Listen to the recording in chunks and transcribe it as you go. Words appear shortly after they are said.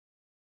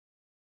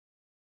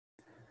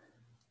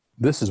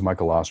This is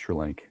Michael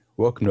Ostrolenk.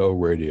 Welcome to O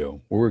Radio,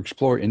 where we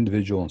explore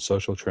individual and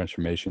social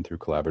transformation through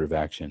collaborative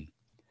action.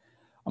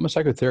 I'm a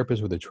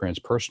psychotherapist with a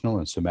transpersonal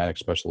and somatic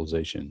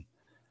specialization.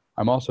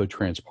 I'm also a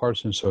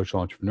transpartisan social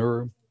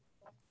entrepreneur,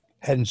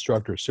 head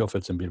instructor of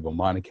Silfit's Unbeatable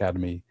Mind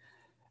Academy,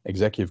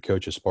 executive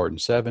coach of Spartan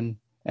 7,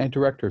 and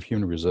director of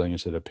human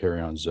resilience at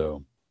Aperion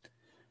Zoo.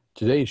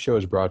 Today's show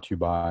is brought to you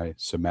by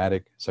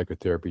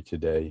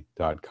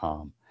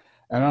SomaticPsychotherapyToday.com,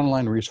 an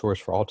online resource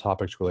for all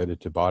topics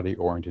related to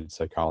body-oriented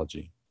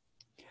psychology.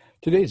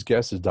 Today's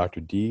guest is Dr.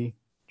 Dee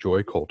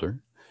Joy Coulter,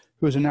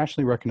 who is a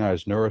nationally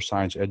recognized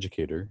neuroscience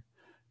educator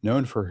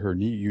known for her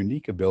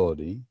unique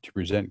ability to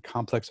present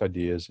complex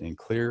ideas in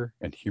clear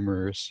and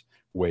humorous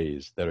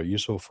ways that are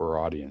useful for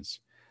our audience.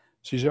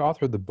 She's the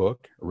author of the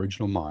book,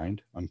 Original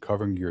Mind,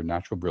 Uncovering Your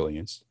Natural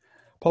Brilliance,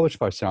 published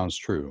by Sounds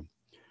True.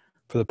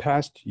 For the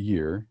past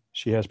year,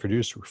 she has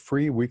produced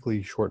free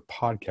weekly short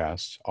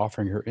podcasts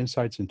offering her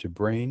insights into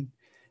brain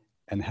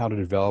and how to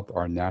develop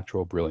our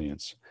natural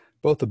brilliance.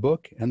 Both the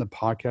book and the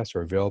podcast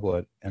are available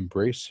at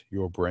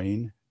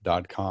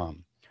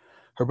embraceyourbrain.com.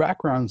 Her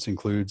background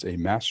includes a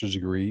master's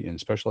degree in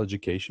special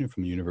education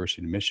from the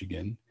University of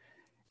Michigan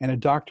and a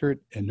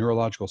doctorate in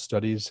neurological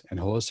studies and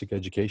holistic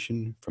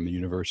education from the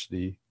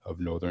University of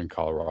Northern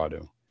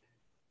Colorado.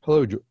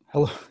 Hello, Dee.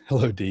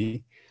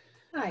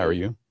 Hi. How are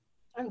you?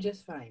 I'm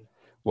just fine.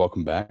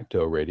 Welcome back to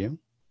O Radio.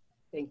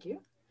 Thank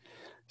you.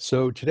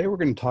 So today we're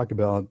going to talk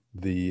about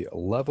the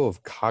level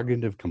of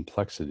cognitive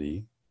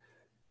complexity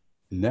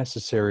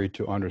necessary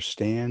to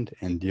understand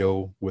and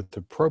deal with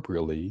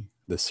appropriately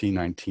the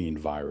C19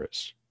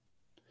 virus.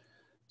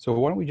 So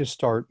why don't we just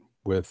start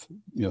with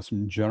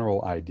some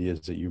general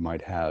ideas that you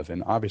might have,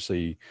 and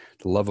obviously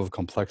the level of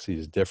complexity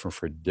is different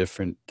for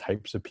different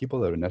types of people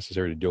that are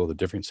necessary to deal with the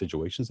different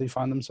situations they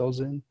find themselves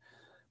in.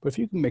 But if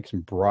you can make some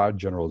broad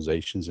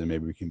generalizations and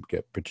maybe we can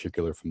get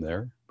particular from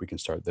there, we can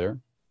start there.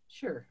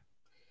 Sure.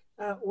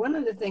 One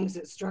of the things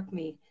that struck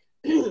me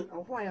a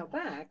while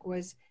back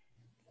was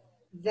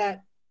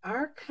that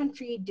our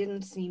country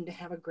didn't seem to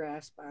have a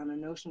grasp on a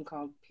notion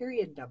called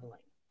period doubling.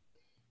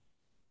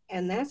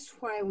 And that's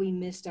why we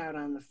missed out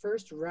on the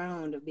first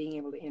round of being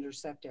able to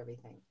intercept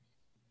everything.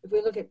 If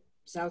we look at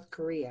South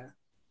Korea,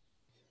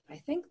 I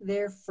think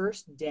their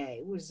first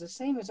day was the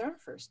same as our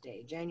first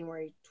day,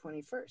 January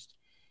 21st.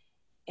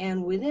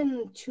 And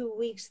within 2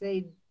 weeks,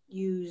 they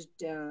used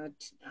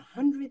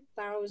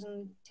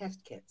 100,000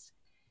 test kits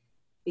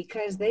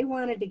because they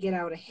wanted to get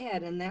out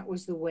ahead, and that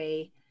was the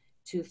way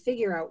to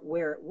figure out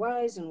where it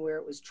was and where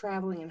it was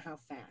traveling and how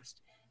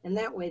fast. And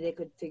that way they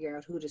could figure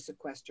out who to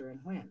sequester and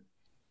when.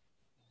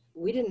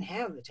 We didn't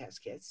have the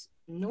test kits,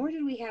 nor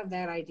did we have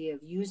that idea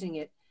of using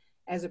it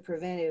as a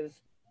preventive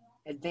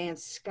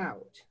advanced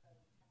scout.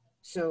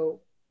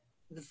 So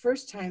the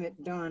first time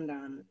it dawned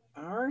on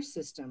our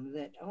system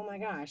that, oh my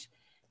gosh,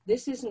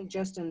 this isn't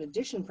just an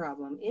addition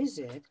problem, is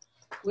it?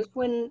 Was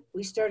when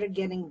we started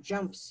getting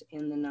jumps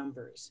in the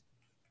numbers.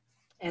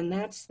 And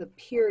that's the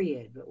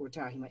period that we're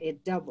talking about.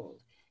 It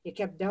doubled. It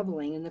kept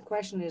doubling. And the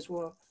question is,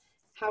 well,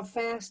 how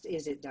fast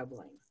is it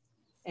doubling?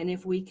 And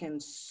if we can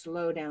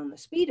slow down the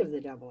speed of the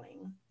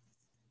doubling,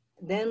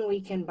 then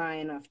we can buy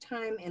enough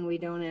time and we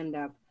don't end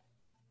up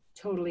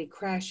totally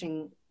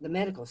crashing the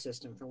medical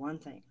system, for one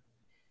thing.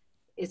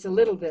 It's a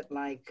little bit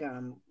like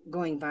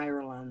going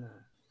viral on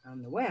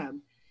the web.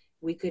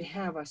 We could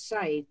have a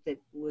site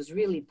that was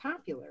really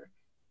popular,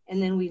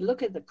 and then we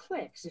look at the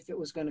clicks if it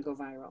was going to go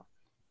viral.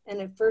 And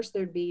at first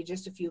there'd be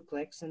just a few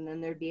clicks, and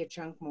then there'd be a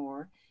chunk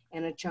more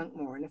and a chunk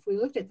more. And if we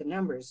looked at the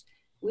numbers,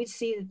 we'd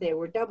see that they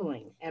were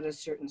doubling at a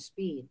certain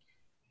speed.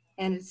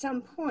 And at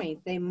some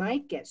point, they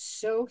might get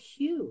so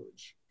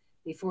huge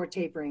before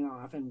tapering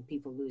off and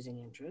people losing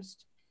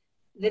interest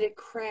that it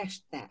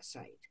crashed that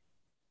site.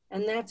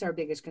 And that's our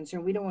biggest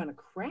concern. We don't want to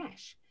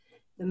crash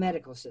the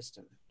medical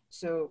system.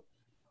 So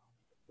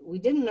we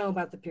didn't know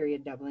about the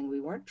period doubling.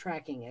 We weren't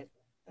tracking it.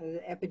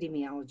 The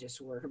epidemiologists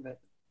were, but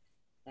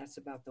that's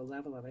about the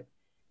level of it.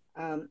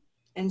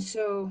 And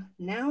so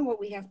now what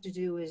we have to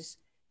do is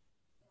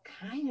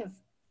kind of,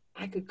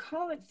 I could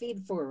call it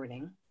feed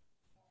forwarding,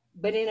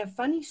 but in a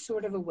funny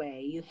sort of a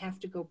way, you have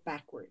to go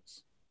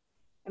backwards.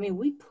 I mean,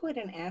 we put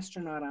an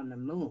astronaut on the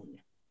moon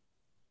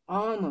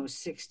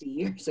almost 60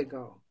 years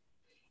ago,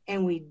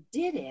 and we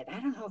did it.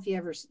 I don't know if you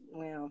ever,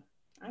 well,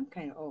 I'm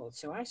kind of old,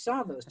 so I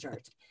saw those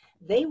charts.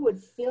 They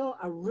would fill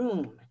a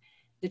room,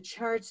 the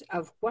charts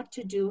of what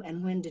to do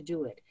and when to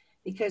do it.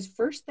 Because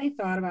first they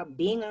thought about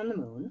being on the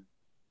moon,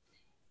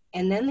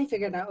 and then they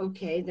figured out,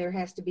 okay, there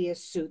has to be a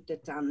suit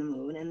that's on the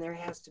moon, and there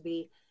has to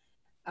be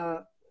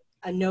a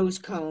nose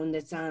cone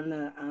that's on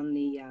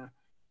the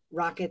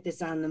rocket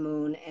that's on the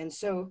moon. And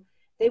so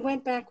they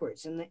went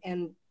backwards, and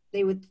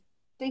they would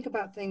think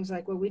about things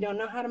like, well, we don't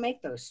know how to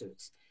make those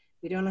suits.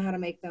 We don't know how to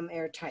make them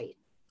airtight.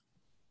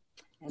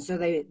 And so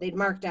they'd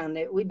mark down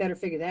that we better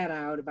figure that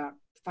out about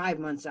 5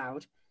 months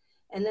out.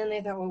 And then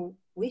they thought, well,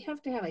 we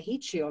have to have a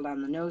heat shield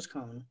on the nose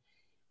cone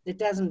that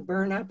doesn't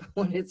burn up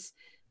when it's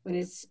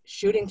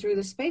shooting through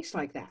the space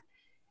like that.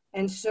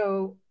 And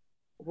so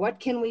what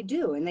can we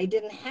do? And they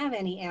didn't have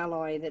any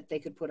alloy that they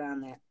could put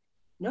on that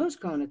nose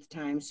cone at the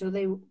time. So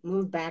they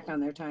moved back on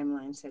their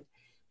timeline and said,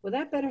 well,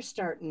 that better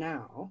start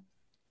now.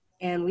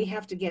 And we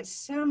have to get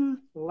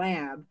some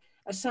lab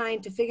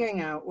assigned to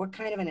figuring out what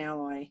kind of an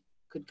alloy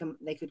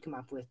they could come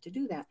up with to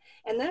do that.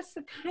 And that's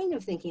the kind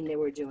of thinking they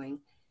were doing.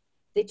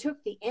 They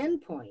took the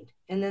end point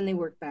and then they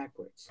worked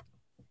backwards.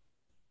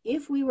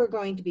 If we were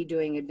going to be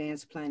doing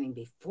advanced planning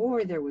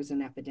before there was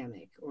an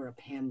epidemic or a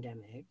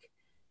pandemic,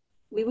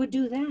 we would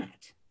do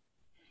that.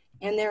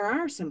 And there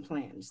are some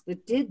plans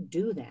that did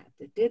do that,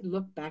 that did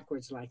look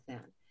backwards like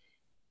that.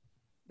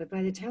 But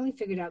by the time we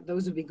figured out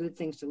those would be good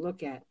things to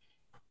look at,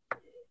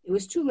 it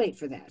was too late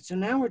for that. So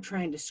now we're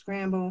trying to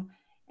scramble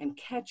and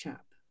catch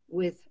up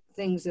with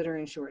things that are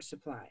in short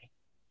supply.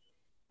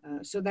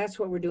 So that's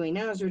what we're doing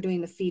now, is we're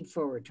doing the feed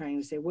forward, trying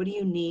to say, what do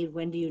you need?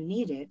 When do you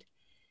need it?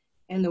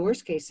 And the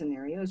worst case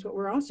scenario is what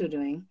we're also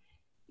doing.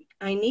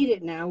 I need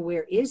it now.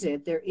 Where is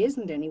it? There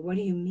isn't any. What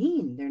do you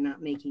mean they're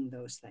not making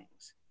those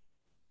things?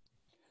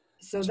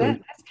 So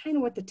that's kind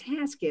of what the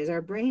task is.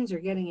 Our brains are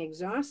getting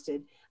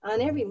exhausted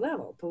on every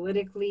level,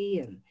 politically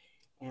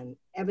and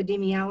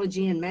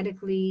epidemiology and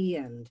medically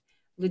and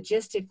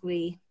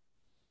logistically.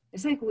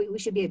 It's like we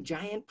should be a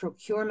giant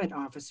procurement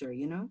officer,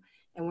 you know,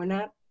 and we're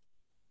not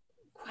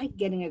quite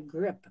getting a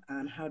grip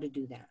on how to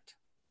do that.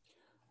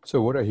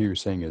 So what I hear you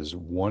saying is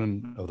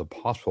one of the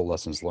possible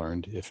lessons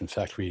learned, if in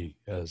fact we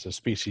as a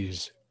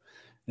species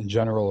in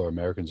general, or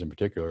Americans in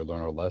particular,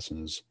 learn our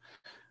lessons,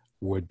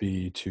 would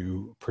be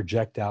to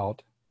project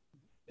out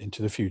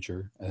into the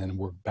future and then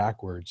work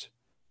backwards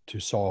to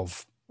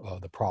solve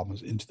the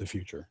problems into the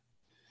future.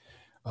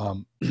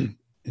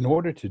 In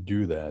order to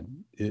do that,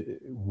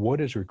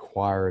 what is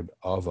required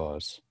of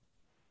us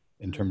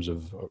in terms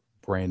of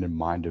brain and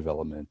mind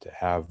development to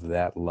have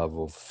that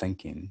level of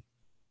thinking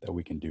that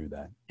we can do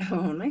that?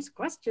 Oh, nice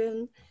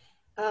question.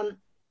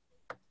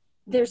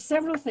 There's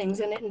several things,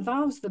 and it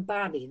involves the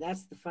body.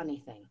 That's the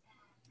funny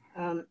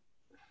thing.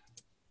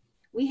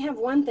 We have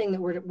one thing that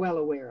we're well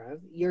aware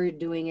of. You're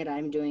doing it,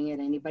 I'm doing it,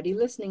 anybody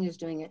listening is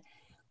doing it.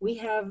 We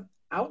have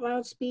out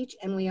loud speech,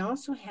 and we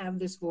also have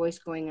this voice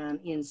going on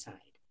inside,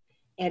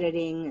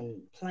 editing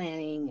and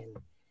planning and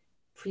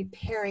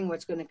preparing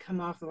what's going to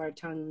come off of our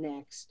tongue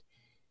next.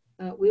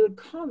 We would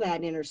call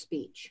that inner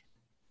speech.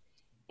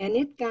 And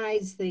it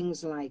guides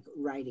things like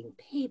writing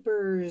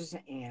papers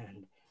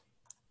and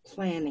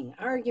planning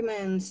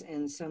arguments,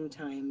 and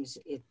sometimes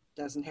it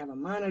doesn't have a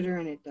monitor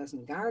and it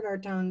doesn't guard our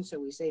tongue, so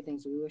we say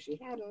things we wish we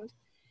hadn't.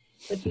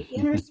 But the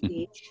inner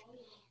speech,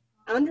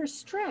 under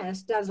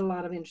stress, does a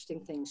lot of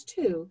interesting things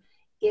too.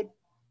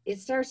 It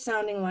starts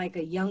sounding like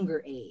a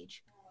younger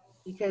age,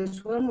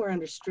 because when we're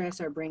under stress,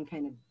 our brain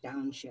kind of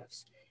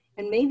downshifts.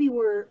 And maybe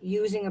we're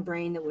using a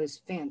brain that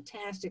was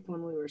fantastic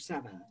when we were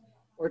 7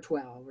 or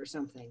 12 or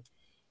something.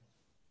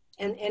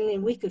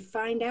 And we could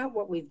find out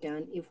what we've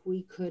done if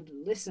we could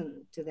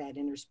listen to that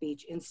inner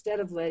speech instead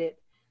of let it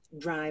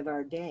drive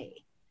our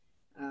day.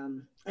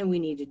 And we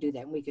need to do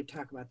that. And we could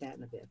talk about that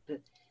in a bit. But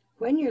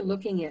when you're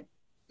looking at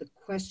the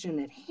question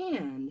at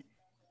hand,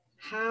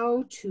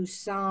 how to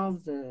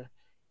solve the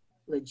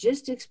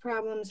logistics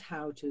problems,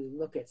 how to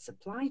look at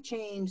supply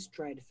chains,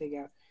 try to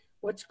figure out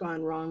what's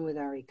gone wrong with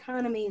our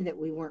economy, that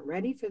we weren't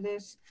ready for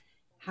this,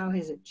 how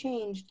has it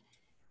changed?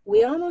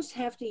 We almost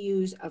have to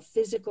use a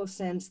physical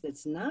sense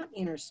that's not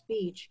inner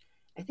speech.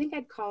 I think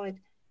I'd call it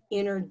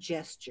inner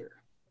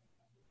gesture,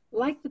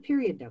 like the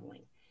period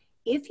doubling.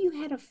 If you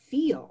had a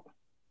feel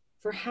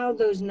for how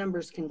those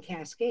numbers can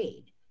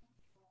cascade,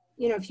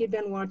 you know, if you'd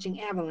been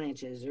watching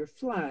avalanches or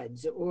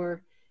floods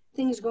or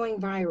things going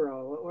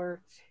viral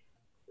or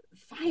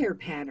fire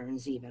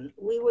patterns even,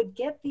 we would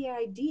get the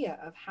idea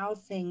of how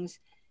things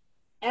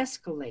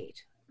escalate.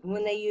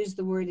 When they use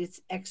the word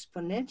it's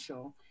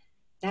exponential,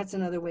 that's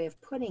another way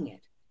of putting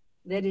it,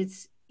 that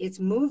it's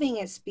moving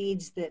at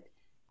speeds that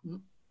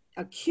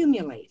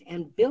accumulate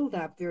and build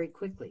up very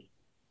quickly.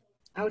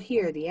 Out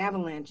here, the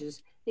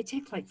avalanches, they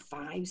take like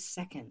 5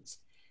 seconds.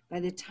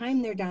 By the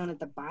time they're down at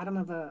the bottom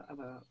of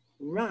a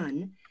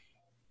run,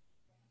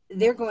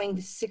 they're going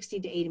 60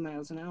 to 80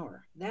 miles an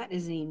hour. That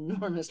is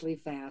enormously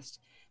fast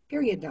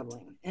period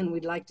doubling. And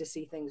we'd like to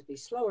see things be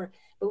slower,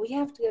 but we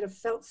have to get a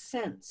felt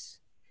sense.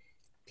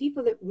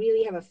 People that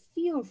really have a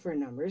feel for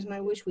numbers, and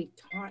I wish we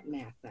taught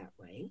math that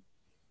way,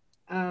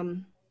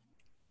 can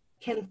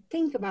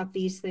think about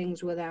these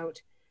things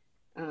without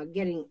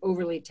getting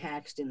overly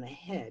taxed in the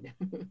head,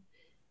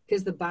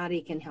 because the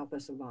body can help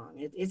us along.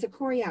 It's a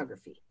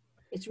choreography.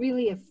 It's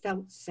really a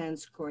felt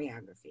sense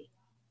choreography.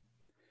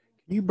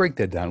 Can you break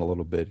that down a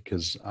little bit?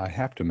 Because I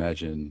have to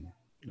imagine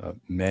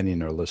many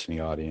in our listening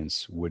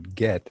audience would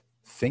get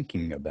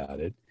thinking about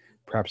it,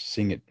 perhaps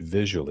seeing it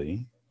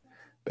visually,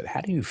 but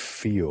how do you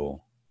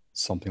feel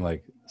something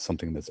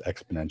that's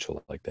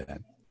exponential like that?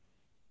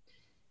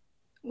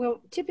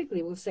 Well,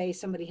 typically we'll say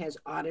somebody has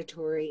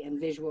auditory and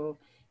visual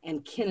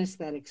and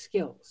kinesthetic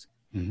skills.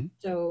 Mm-hmm.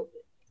 So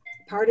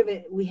part of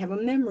it, we have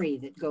a memory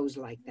that goes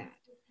like that.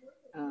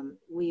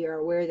 We are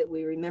aware that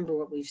we remember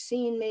what we've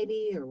seen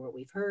maybe, or what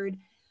we've heard,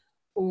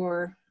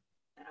 or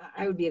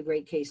I would be a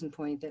great case in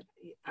point that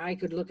I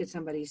could look at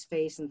somebody's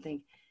face and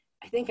think,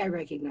 I think I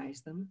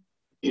recognize them.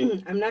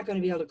 I'm not going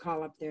to be able to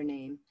call up their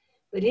name.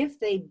 But if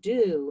they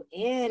do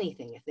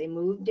anything, if they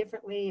move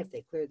differently, if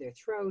they clear their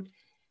throat,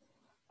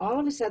 all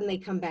of a sudden they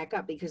come back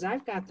up because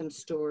I've got them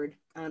stored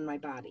on my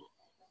body.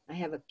 I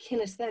have a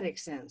kinesthetic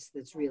sense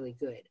that's really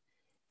good.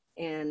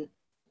 And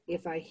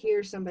if I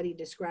hear somebody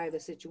describe a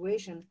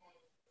situation,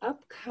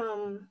 up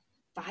come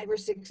 5 or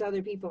 6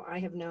 other people I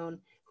have known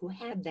who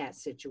had that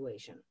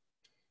situation.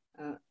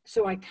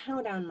 So I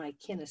count on my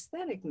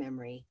kinesthetic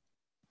memory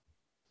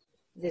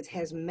that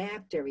has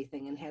mapped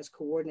everything and has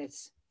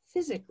coordinates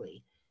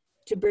physically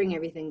to bring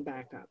everything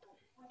back up.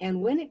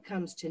 And when it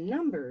comes to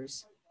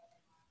numbers,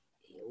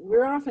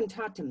 we're often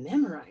taught to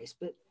memorize,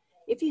 but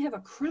if you have a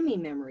crummy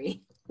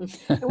memory,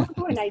 at one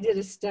point I did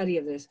a study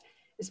of this,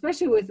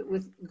 especially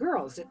with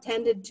girls that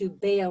tended to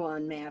bail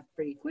on math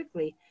pretty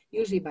quickly,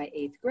 usually by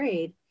 8th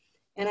grade.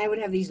 And I would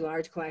have these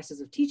large classes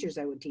of teachers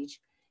I would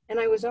teach. And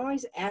I was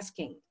always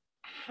asking,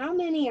 how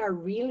many are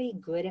really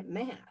good at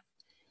math?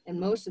 And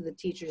most of the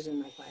teachers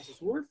in my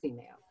classes were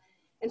female.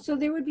 And so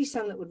there would be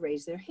some that would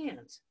raise their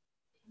hands.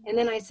 And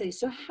then I'd say,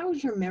 so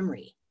how's your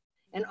memory?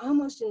 And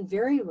almost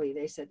invariably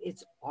they said,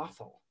 it's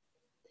awful,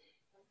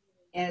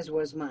 as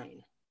was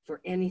mine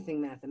for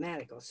anything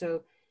mathematical.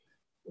 So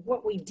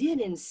what we did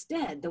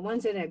instead, the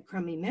ones that had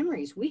crummy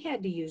memories, we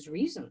had to use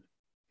reason.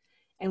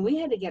 And we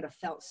had to get a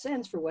felt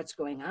sense for what's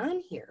going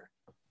on here.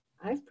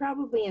 I've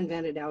probably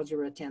invented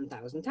algebra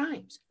 10,000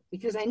 times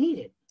because I need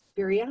it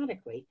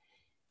periodically.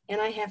 And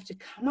I have to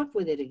come up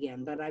with it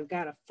again, but I've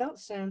got a felt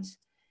sense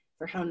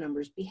for how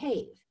numbers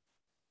behave.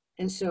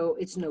 And so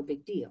it's no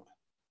big deal.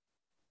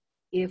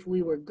 If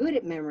we were good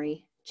at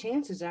memory,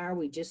 chances are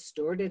we just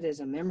stored it as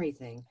a memory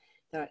thing,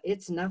 thought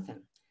it's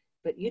nothing.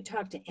 But you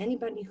talk to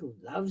anybody who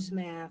loves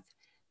math,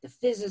 the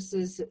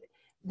physicists,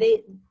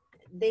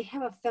 they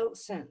have a felt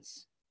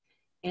sense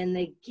and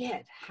they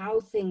get how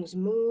things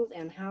move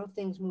and how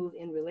things move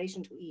in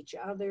relation to each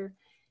other.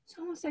 It's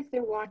almost like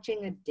they're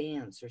watching a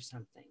dance or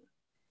something.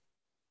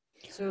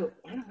 So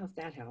I don't know if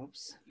that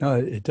helps. No,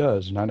 it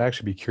does. And I'd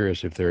actually be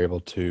curious if they're able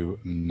to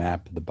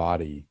map the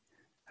body,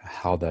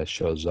 how that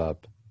shows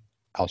up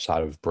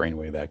outside of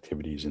brainwave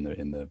activities in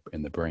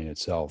the brain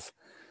itself.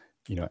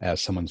 You know, as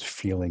someone's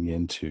feeling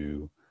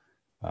into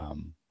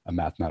a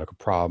mathematical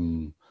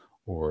problem,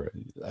 or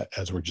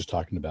as we're just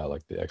talking about,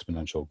 like the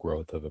exponential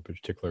growth of a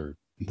particular,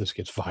 in this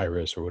case,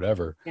 virus or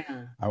whatever.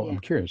 Yeah, I'm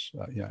curious,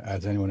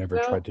 has anyone ever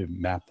tried to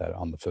map that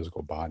on the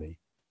physical body?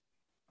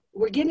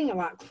 We're getting a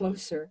lot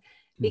closer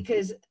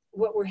because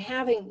what we're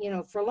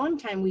having, for a long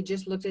time, we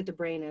just looked at the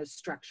brain as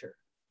structure.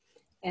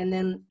 And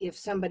then if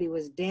somebody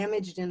was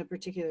damaged in a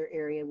particular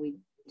area, we'd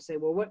say,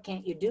 well, what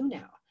can't you do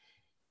now?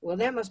 Well,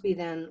 that must be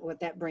then what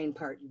that brain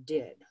part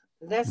did.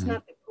 That's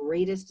not the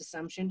greatest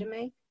assumption to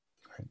make.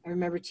 Right. I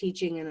remember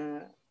teaching in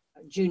a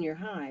junior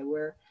high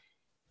where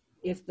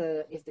if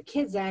the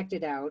kids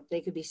acted out,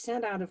 they could be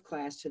sent out of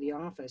class to the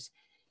office.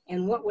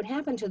 And what would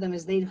happen to them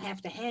is they'd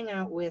have to hang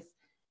out with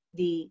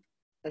the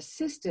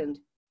assistant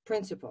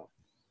principal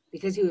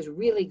because he was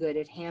really good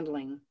at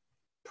handling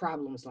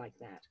problems like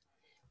that.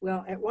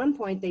 Well, at one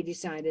point they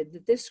decided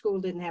that this school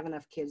didn't have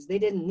enough kids. They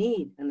didn't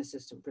need an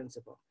assistant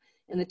principal.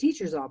 And the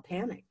teachers all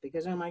panicked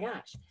because, oh my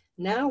gosh,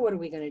 now what are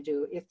we going to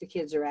do if the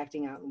kids are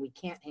acting out and we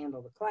can't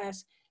handle the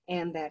class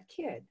and that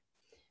kid?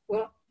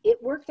 Well,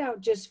 it worked out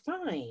just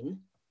fine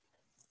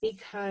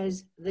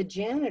because the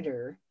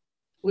janitor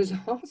was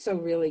also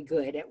really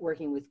good at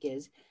working with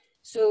kids.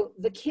 So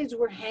the kids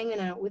were hanging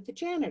out with the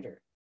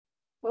janitor.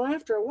 Well,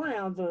 after a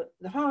while,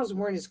 the halls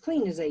weren't as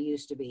clean as they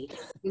used to be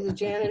because the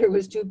janitor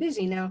was too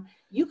busy. Now,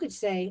 you could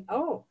say,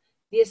 oh,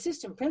 the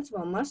assistant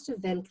principal must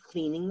have been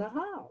cleaning the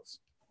halls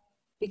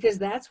because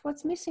that's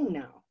what's missing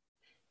now.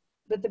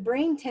 But the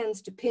brain tends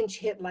to pinch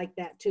hit like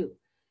that too.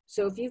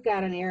 So if you've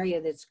got an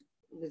area that's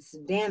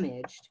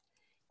damaged,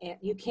 and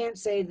you can't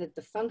say that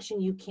the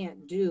function you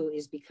can't do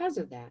is because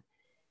of that.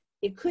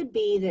 It could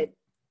be that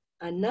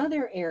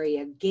another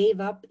area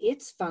gave up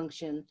its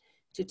function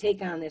to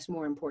take on this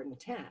more important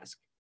task.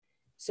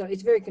 So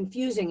it's very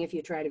confusing if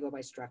you try to go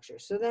by structure.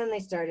 So then they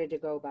started to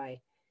go by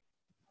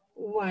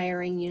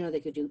wiring, they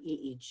could do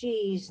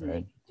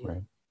EEGs.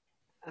 Right.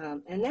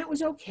 And that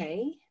was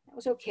okay.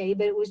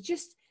 But it was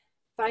just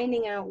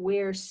finding out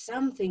where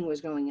something was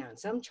going on.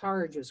 Some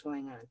charge was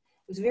going on. It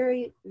was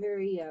very,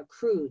 very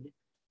crude.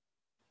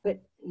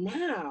 But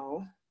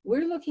now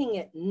we're looking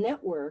at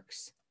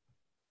networks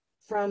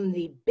from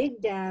the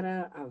big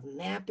data of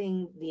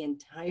mapping the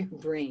entire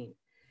brain.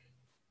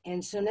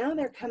 And so now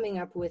they're coming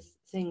up with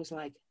things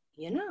like,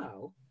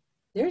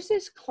 there's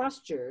this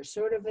cluster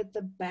sort of at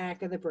the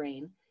back of the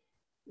brain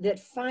that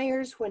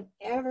fires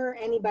whenever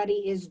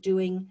anybody is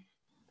doing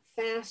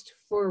fast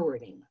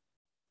forwarding.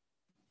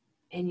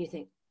 And you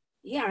think,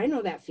 yeah, I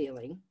know that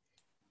feeling.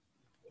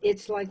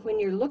 It's like when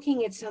you're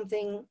looking at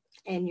something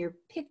and you're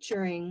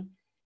picturing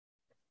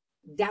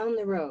down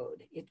the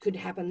road. It could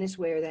happen this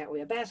way or that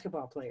way. A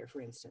basketball player,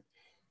 for instance,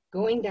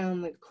 going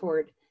down the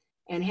court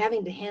and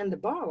having to hand the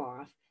ball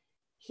off.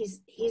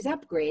 he's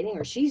upgrading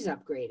or she's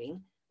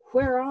upgrading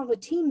where all the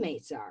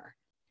teammates are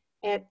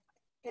at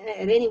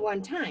any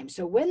one time.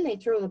 So when they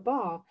throw the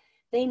ball,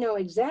 they know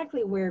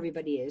exactly where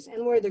everybody is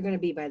and where they're going to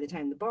be by the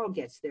time the ball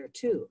gets there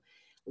too.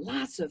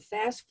 Lots of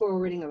fast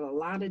forwarding of a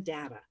lot of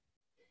data.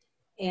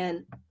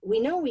 And we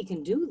know we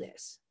can do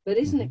this, but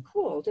isn't it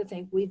cool to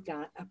think we've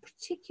got a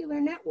particular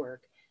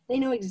network? They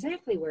know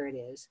exactly where it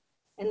is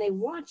and they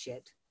watch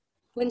it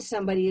when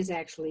somebody is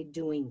actually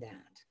doing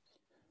that.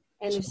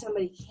 And if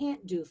somebody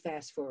can't do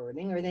fast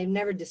forwarding or they've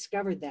never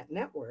discovered that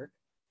network,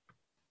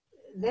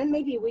 then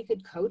maybe we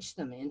could coach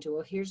them into,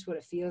 well, here's what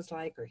it feels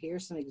like, or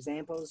here's some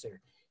examples,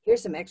 or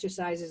here's some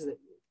exercises that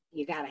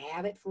you got to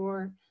have it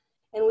for.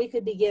 And we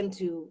could begin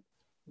to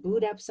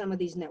boot up some of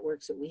these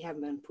networks that we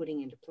haven't been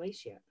putting into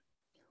place yet.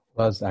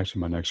 Well, that's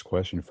actually my next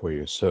question for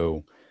you.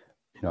 So,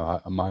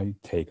 my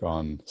take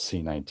on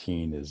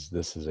C19 is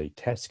this is a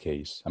test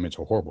case. I mean, it's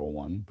a horrible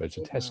one, but it's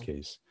a test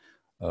case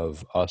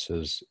of us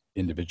as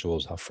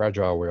individuals, how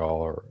fragile we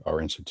all are,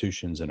 our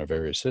institutions and our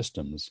various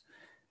systems,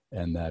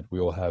 and that we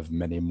will have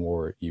many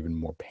more, even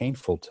more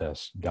painful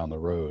tests down the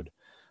road.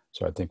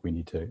 So I think we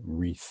need to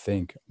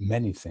rethink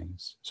many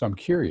things. So I'm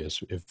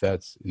curious if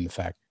that's in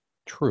fact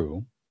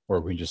true, or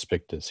if we just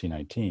stick to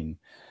C19.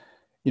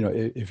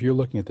 If you're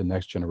looking at the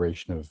next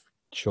generation of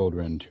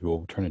children who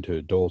will turn into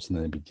adults and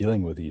then be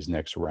dealing with these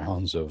next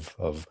rounds of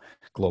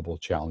global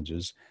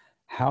challenges,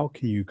 how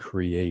can you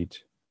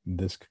create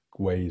this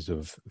ways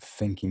of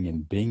thinking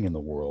and being in the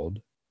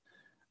world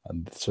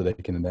so they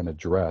can then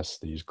address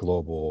these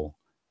global,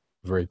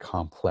 very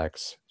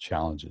complex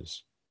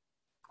challenges?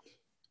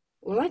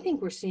 Well, I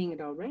think we're seeing it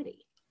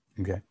already.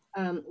 Okay.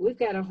 We've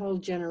got a whole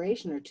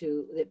generation or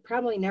two that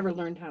probably never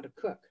learned how to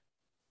cook.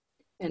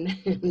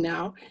 And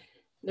now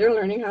they're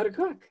learning how to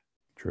cook.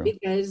 True.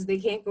 Because they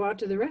can't go out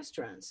to the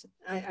restaurants.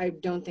 I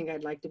don't think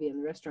I'd like to be in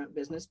the restaurant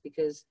business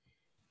because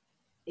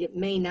it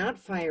may not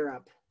fire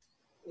up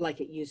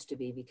like it used to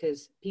be,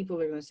 because people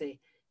are going to say,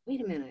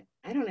 wait a minute,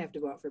 I don't have to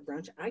go out for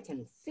brunch. I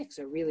can fix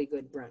a really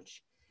good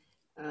brunch.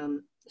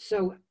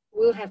 So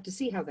we'll have to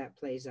see how that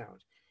plays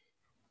out.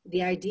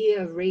 The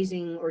idea of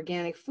raising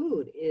organic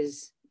food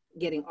is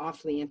getting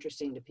awfully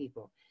interesting to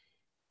people.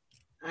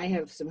 I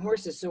have some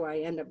horses, so I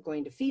end up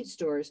going to feed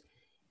stores.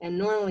 And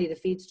normally the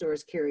feed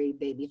stores carry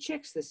baby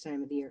chicks this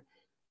time of the year.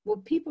 Well,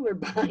 people are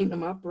buying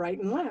them up right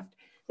and left.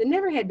 They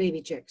never had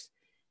baby chicks.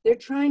 They're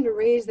trying to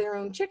raise their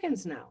own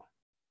chickens now.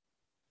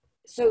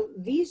 So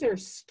these are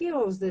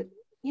skills that,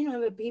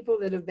 the people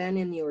that have been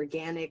in the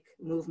organic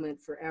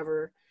movement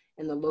forever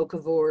and the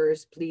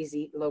locavores, please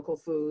eat local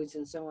foods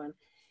and so on,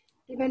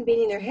 they've been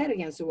beating their head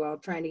against the wall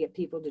trying to get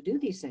people to do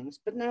these things,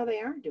 but now they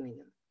are doing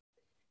them.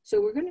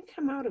 So we're going to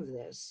come out of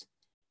this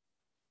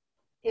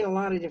in a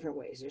lot of different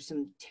ways. There's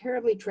some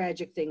terribly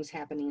tragic things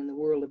happening in the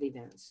world of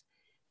events,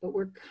 but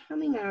we're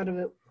coming out of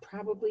it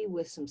probably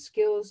with some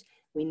skills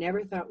we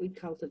never thought we'd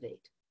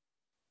cultivate.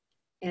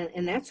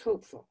 And that's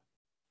hopeful.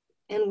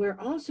 And we're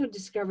also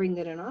discovering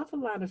that an awful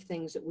lot of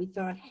things that we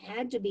thought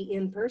had to be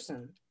in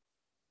person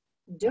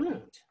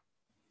don't.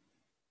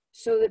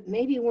 So that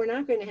maybe we're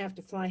not going to have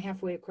to fly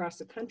halfway across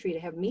the country to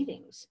have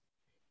meetings,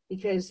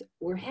 because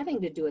we're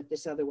having to do it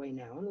this other way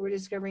now. And we're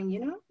discovering,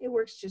 it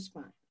works just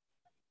fine.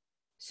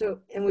 So,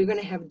 and we're going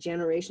to have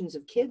generations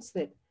of kids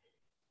that,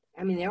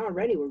 they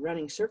already were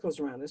running circles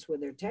around us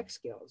with their tech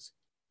skills,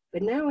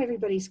 but now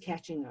everybody's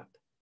catching up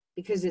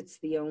because it's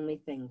the only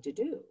thing to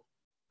do.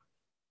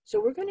 So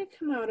we're going to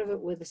come out of it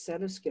with a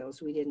set of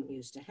skills we didn't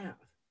used to have.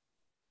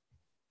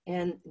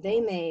 And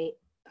they may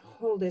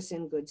hold us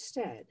in good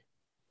stead.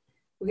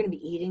 We're going to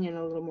be eating in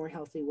a little more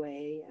healthy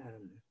way.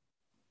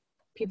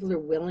 People are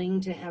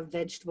willing to have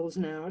vegetables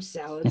now.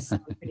 Salads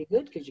sound pretty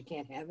good because you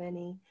can't have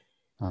any.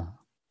 I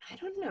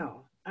don't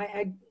know.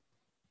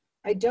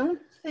 I don't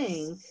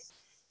think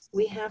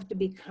we have to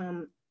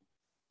become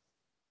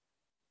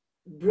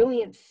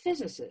brilliant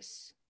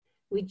physicists.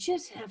 We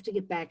just have to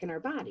get back in our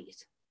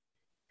bodies.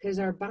 Because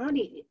our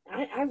body,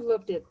 I've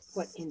looked at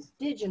what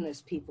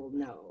indigenous people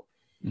know,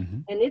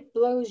 and it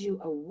blows you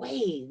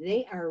away.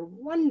 They are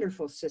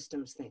wonderful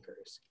systems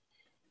thinkers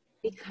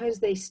because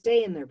they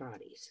stay in their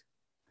bodies.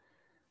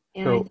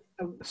 And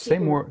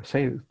so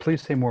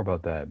please say more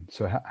about that.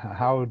 So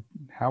how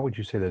would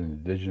you say that an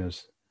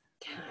indigenous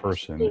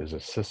person is a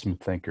system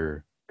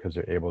thinker because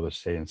they're able to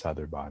stay inside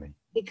their body?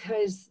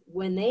 Because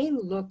when they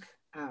look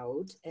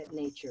out at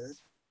nature,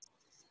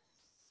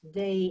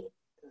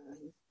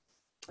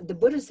 the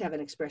Buddhists have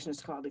an expression,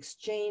 it's called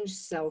exchange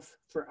self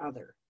for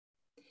other.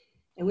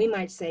 And we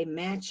might say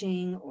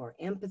matching or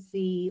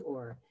empathy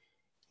or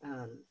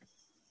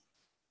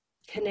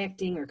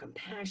connecting or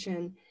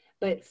compassion,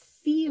 but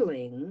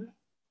feeling,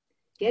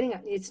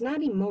 it's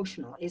not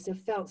emotional, it's a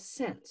felt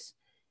sense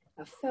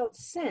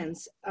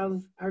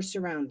of our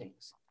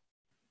surroundings.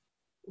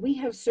 We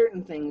have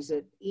certain things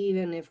that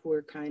even if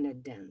we're kind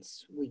of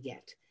dense, we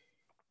get.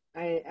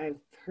 I've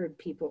heard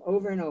people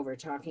over and over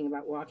talking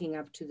about walking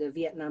up to the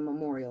Vietnam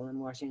Memorial in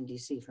Washington,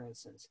 D.C., for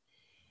instance,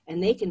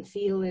 and they can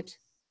feel it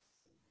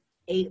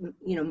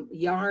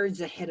yards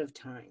ahead of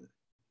time.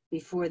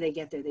 before they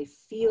get there. They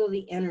feel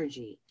the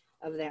energy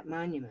of that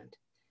monument.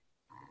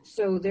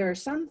 So there are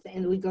some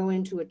things, we go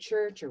into a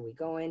church, or we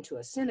go into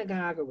a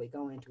synagogue, or we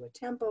go into a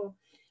temple,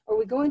 or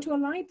we go into a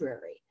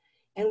library,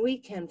 and we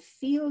can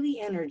feel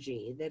the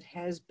energy that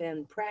has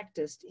been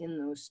practiced in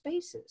those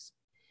spaces.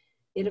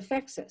 It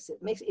affects us.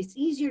 It's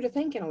easier to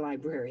think in a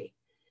library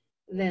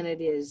than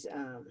it is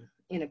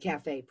in a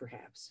cafe,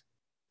 perhaps.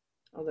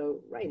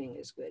 Although writing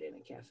is good in a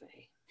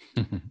cafe.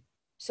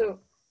 So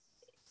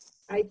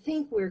I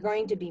think we're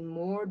going to be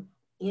more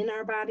in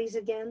our bodies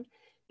again,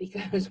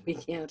 because we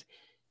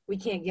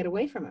can't get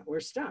away from it.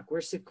 We're stuck.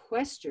 We're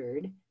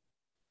sequestered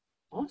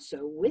also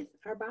with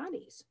our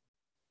bodies.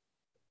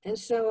 And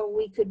so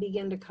we could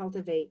begin to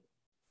cultivate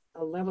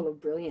a level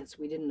of brilliance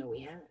we didn't know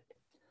we had.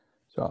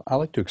 So I'd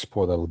like to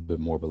explore that a little bit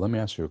more, but let me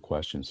ask you a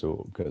question.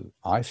 So, because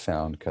I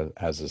found,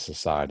 as a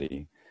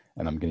society,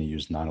 and I'm going to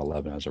use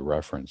 9/11 as a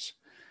reference,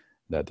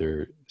 that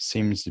there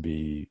seems to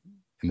be,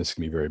 and this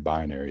can be very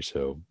binary,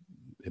 so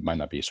it might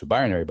not be so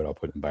binary, but I'll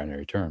put it in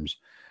binary terms.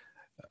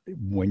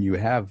 When you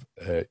have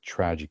a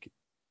tragic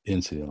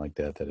incident like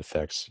that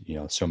affects,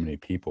 so many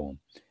people,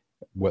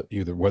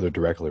 whether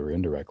directly or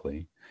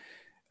indirectly,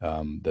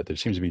 that there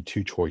seems to be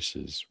two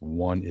choices.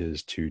 One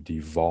is to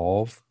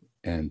devolve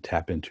and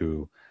tap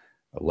into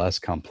less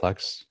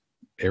complex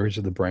areas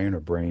of the brain, or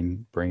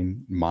brain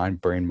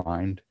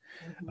mind.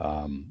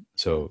 Mm-hmm.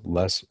 So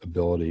less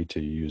ability to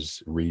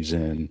use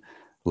reason,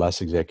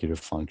 less executive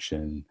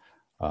function,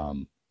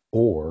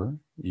 or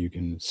you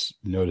can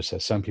notice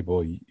that some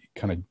people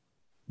kind of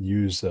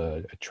use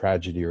a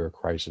tragedy or a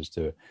crisis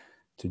to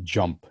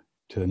jump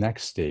to the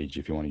next stage,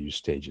 if you want to use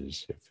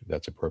stages, if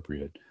that's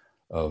appropriate,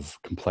 of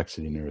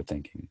complexity in their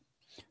thinking.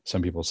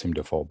 Some people seem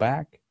to fall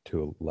back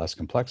to less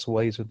complex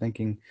ways of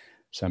thinking.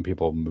 Some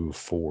people move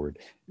forward.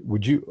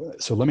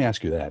 So let me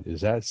ask you that.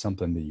 Is that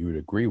something that you would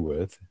agree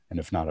with? And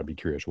if not, I'd be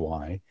curious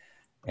why.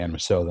 And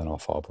if so, then I'll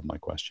follow up with my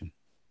question.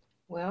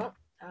 Well,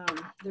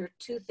 there are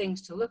two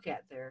things to look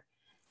at there.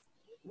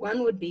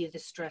 One would be the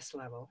stress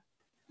level.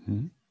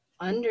 Mm-hmm.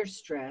 Under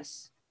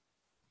stress,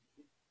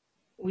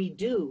 we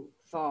do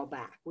fall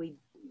back. We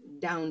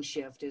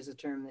downshift is a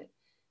term that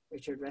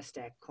Richard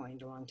Restak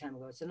coined a long time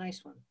ago. It's a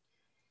nice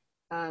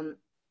one.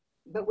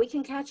 But we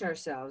can catch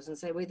ourselves and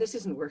say, wait, this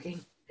isn't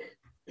working.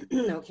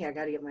 Okay, I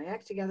got to get my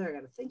act together. I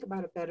got to think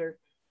about it better,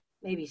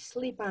 maybe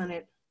sleep on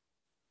it,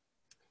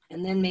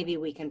 and then maybe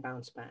we can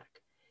bounce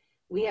back.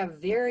 We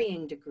have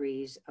varying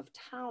degrees of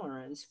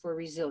tolerance for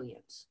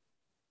resilience,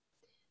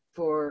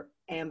 for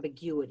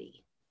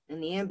ambiguity.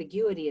 And the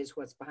ambiguity is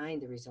what's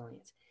behind the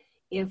resilience.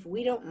 If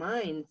we don't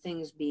mind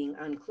things being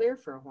unclear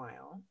for a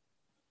while,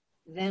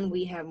 then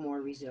we have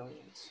more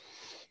resilience.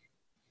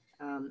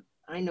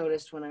 I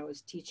noticed when I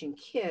was teaching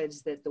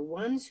kids that the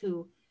ones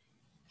who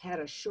had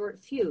a short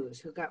fuse,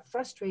 who got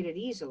frustrated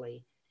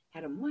easily,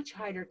 had a much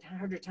harder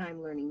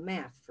time learning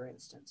math, for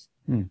instance,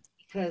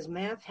 because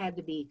math had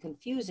to be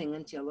confusing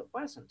until it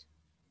wasn't.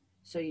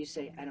 So you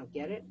say, I don't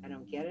get it, I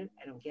don't get it,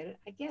 I don't get it,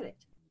 I get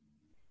it.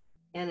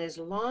 And as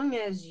long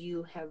as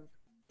you have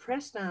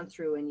pressed on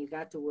through and you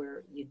got to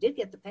where you did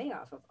get the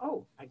payoff of,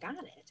 oh, I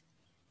got it,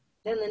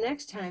 then the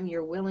next time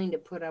you're willing to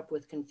put up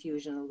with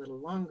confusion a little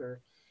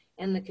longer.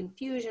 And the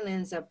confusion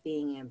ends up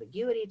being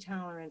ambiguity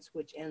tolerance,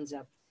 which ends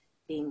up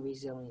being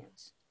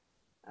resilience.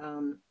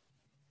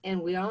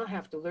 And we all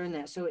have to learn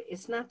that. So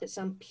it's not that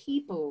some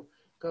people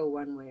go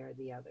one way or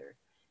the other.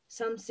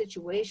 Some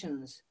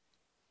situations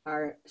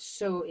are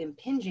so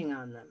impinging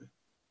on them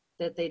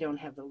that they don't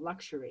have the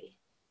luxury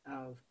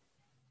of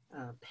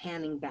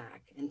panning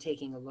back and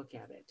taking a look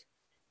at it,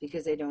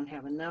 because they don't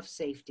have enough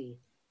safety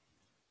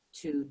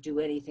to do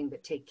anything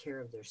but take care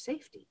of their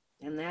safety.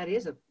 And that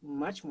is a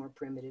much more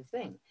primitive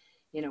thing.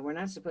 We're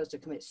not supposed to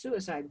commit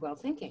suicide while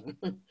thinking.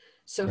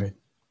 So right.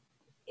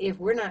 If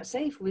we're not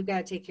safe, we've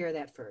got to take care of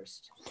that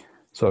first.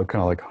 So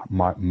kind of like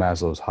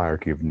Maslow's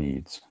hierarchy of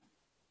needs.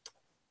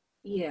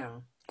 Yeah.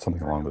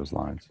 Something along those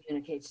lines.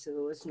 Communicates to the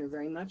listener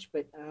very much,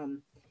 but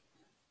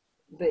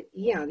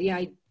yeah,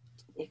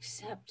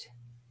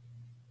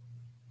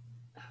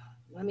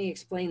 let me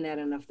explain that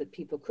enough that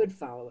people could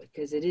follow it,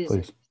 because it is.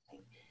 Please.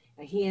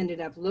 He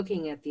ended up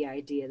looking at the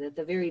idea that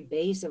the very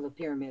base of a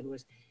pyramid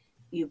was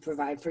you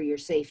provide for your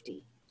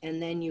safety,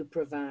 and then you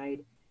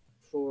provide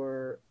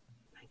for,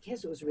 I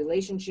guess it was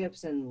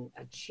relationships and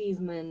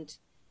achievement,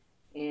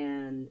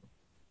 and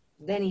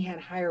then he had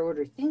higher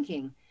order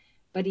thinking,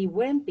 but he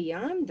went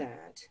beyond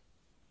that.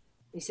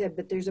 He said,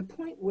 but there's a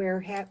point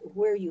where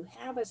you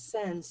have a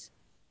sense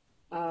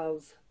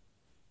of,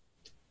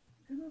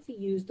 I don't know if he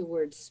used the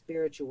word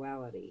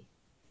spirituality,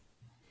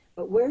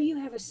 but where you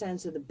have a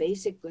sense of the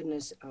basic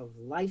goodness of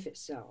life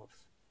itself.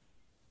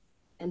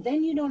 And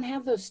then you don't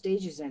have those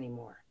stages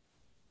anymore.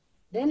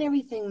 Then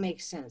everything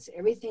makes sense.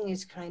 Everything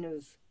is kind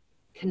of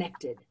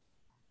connected.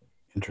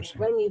 Interesting.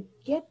 When you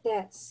get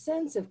that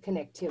sense of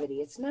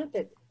connectivity, it's not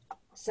that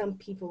some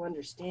people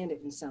understand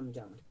it and some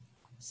don't.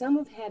 Some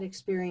have had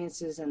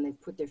experiences and they've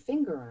put their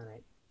finger on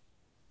it.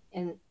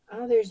 And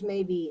others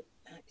maybe,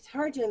 it's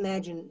hard to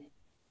imagine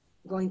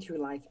going through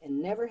life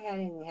and never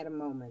having had a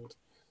moment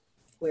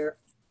where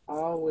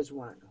all was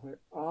one, where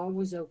all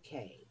was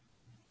okay.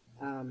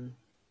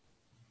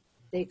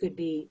 They could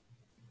be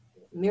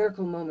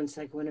miracle moments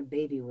like when a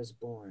baby was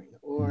born,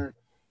 or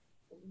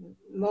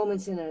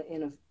moments in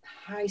a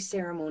high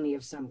ceremony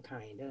of some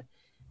kind,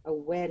 a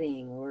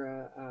wedding,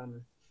 or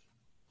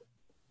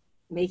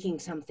making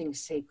something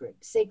sacred.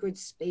 Sacred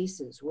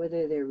spaces,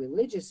 whether they're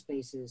religious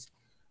spaces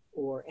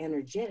or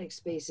energetic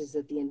spaces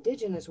that the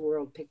indigenous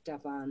world picked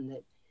up on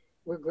that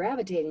we're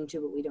gravitating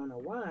to, but we don't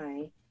know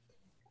why.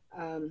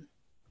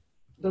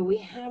 But we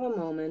have a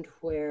moment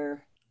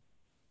where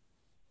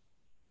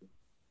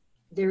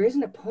there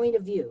isn't a point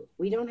of view.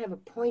 We don't have a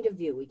point of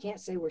view. We can't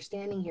say we're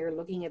standing here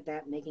looking at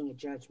that, making a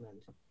judgment.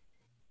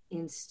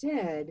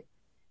 Instead,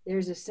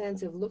 there's a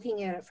sense of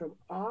looking at it from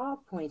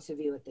all points of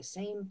view at the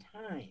same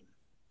time,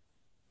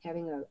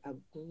 having a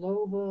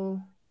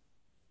global,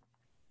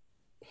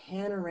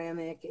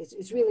 panoramic,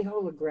 it's really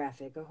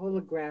holographic, a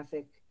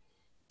holographic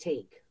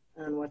take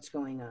on what's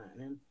going on.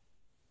 And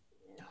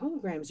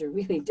holograms are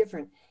really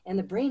different, and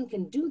the brain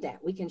can do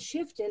that. We can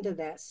shift into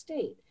that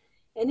state.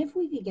 And if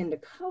we begin to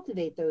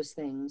cultivate those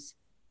things,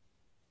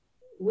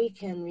 we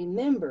can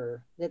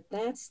remember that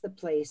that's the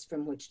place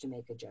from which to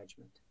make a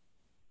judgment.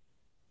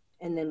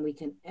 And then we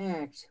can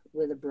act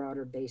with a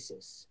broader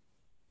basis.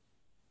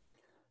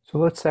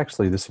 So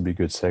this would be a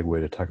good segue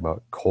to talk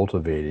about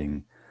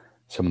cultivating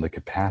some of the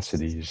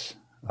capacities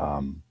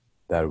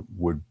that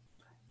would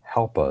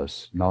help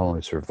us not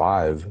only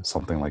survive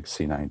something like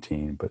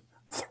C-19, but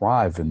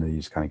thrive in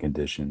these kind of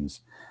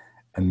conditions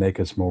and make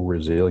us more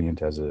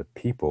resilient as a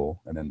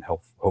people, and then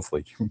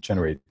hopefully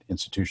generate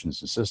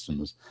institutions and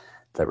systems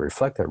that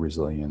reflect that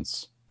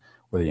resilience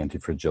or the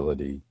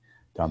anti-fragility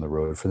down the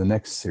road for the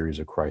next series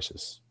of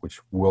crises,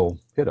 which will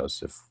hit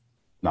us, if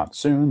not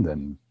soon,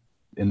 then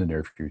in the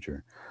near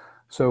future.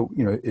 So,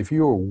 if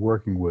you were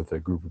working with a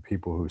group of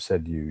people who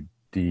said to you,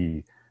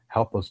 Dee,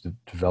 help us to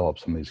develop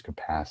some of these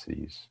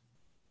capacities,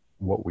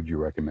 what would you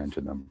recommend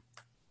to them?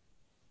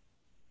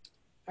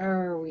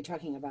 Are we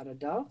talking about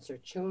adults or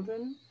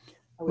children?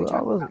 Are we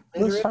talking about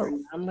literate or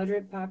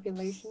non-literate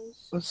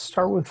populations? Let's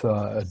start with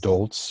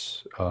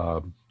adults,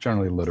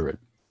 generally literate.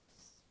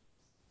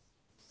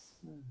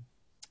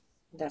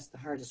 That's the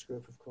hardest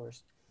group, of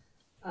course.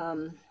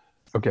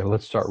 Okay,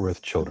 let's start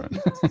with children.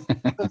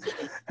 Okay.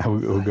 And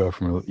we'll go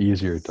from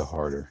easier to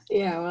harder.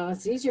 Yeah, well,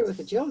 it's easier with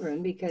the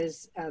children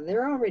because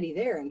they're already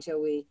there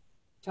until we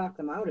talk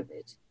them out of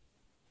it.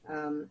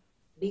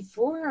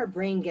 Before our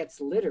brain gets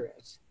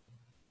literate,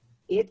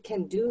 it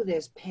can do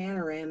this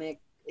panoramic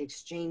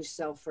exchange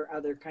self for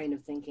other kind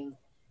of thinking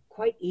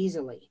quite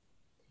easily.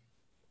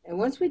 And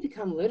once we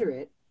become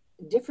literate,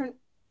 different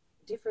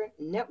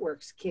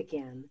networks kick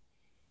in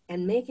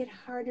and make it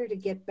harder to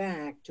get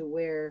back to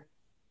where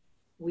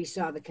we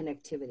saw the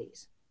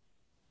connectivities.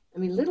 I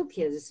mean, little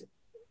kids,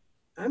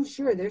 I'm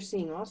sure they're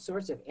seeing all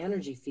sorts of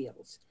energy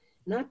fields,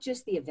 not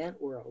just the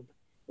event world.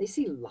 They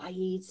see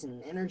lights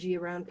and energy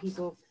around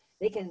people.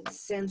 They can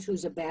sense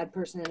who's a bad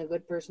person and a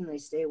good person. They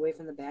stay away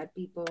from the bad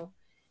people.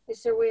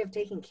 It's their way of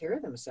taking care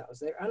of themselves.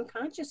 They're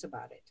unconscious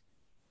about it.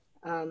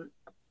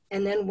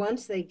 And then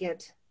once they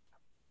get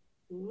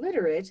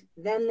literate,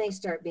 then they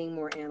start being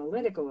more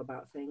analytical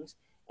about things,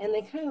 and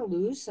they kind of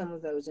lose some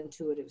of those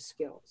intuitive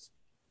skills.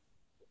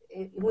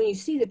 When you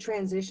see the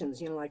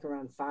transitions, like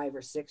around 5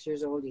 or 6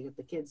 years old, you get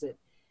the kids that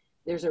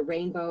there's a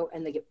rainbow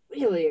and they get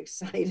really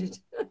excited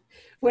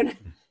when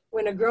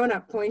a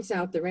grown-up points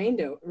out the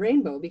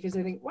rainbow because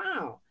they think,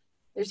 wow,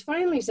 there's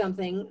finally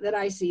something that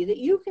I see that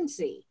you can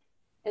see.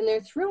 And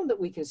they're thrilled that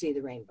we can see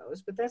the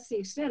rainbows, but that's the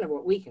extent of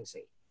what we can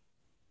see.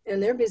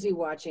 And they're busy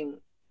watching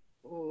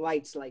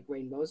lights like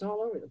rainbows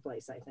all over the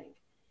place, I think.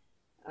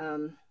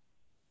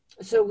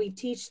 So we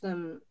teach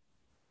them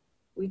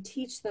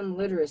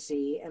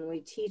literacy, and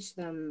we teach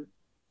them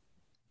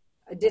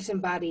a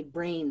disembodied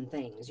brain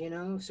things,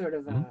 sort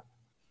of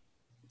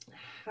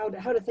how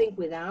to think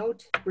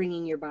without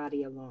bringing your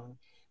body along.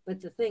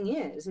 But the thing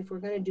is, if we're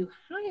going to do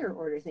higher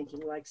order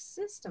thinking, like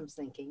systems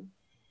thinking,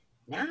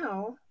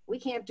 now we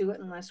can't do it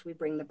unless we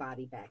bring the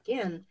body back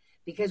in,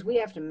 because we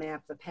have to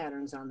map the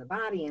patterns on the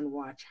body and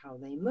watch how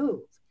they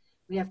move.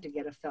 We have to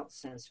get a felt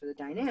sense for the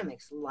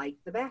dynamics, like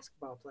the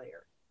basketball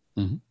player.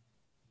 Mm-hmm.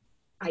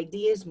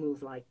 Ideas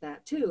move like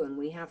that too, and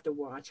we have to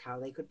watch how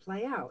they could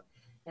play out.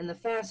 And the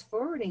fast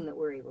forwarding that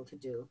we're able to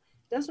do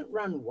doesn't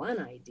run one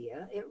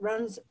idea, it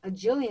runs a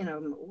jillion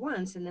of them at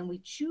once, and then we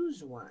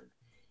choose one.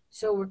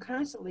 So we're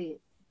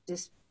constantly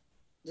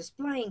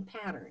displaying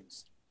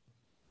patterns.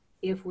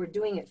 If we're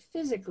doing it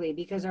physically,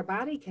 because our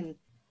body can,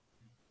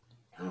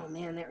 oh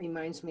man, that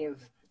reminds me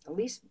of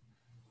Elise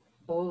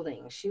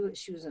Boulding. She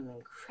was an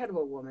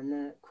incredible woman.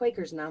 The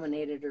Quakers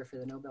nominated her for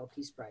the Nobel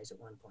Peace Prize at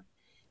one point.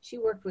 She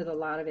worked with a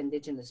lot of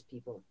indigenous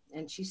people,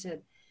 and she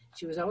said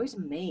she was always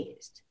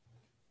amazed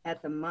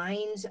at the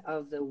minds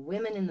of the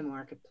women in the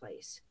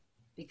marketplace,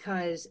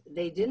 because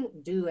they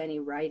didn't do any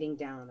writing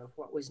down of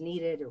what was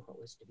needed or what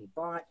was to be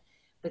bought,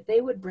 but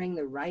they would bring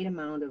the right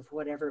amount of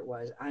whatever it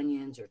was,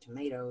 onions or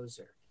tomatoes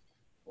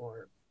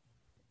or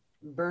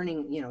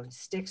burning,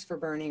 sticks for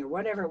burning or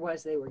whatever it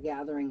was they were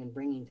gathering and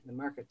bringing to the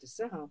market to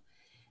sell.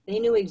 They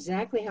knew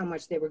exactly how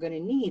much they were going to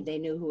need. They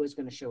knew who was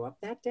going to show up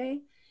that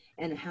day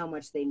and how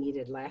much they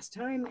needed last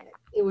time.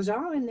 It was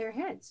all in their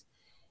heads.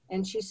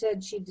 And she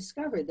said she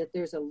discovered that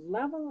there's a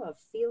level of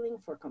feeling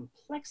for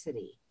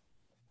complexity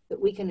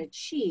that we can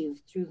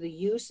achieve through the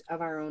use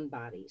of our own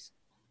bodies.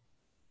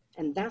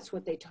 And that's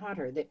what they taught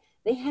her, that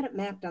they had it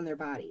mapped on their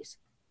bodies.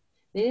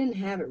 They didn't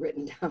have it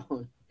written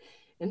down.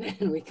 And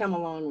then we come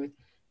along with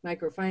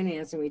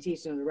microfinance and we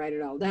teach them to write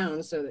it all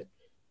down, so that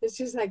it's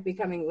just like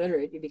becoming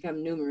literate. You become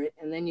numerate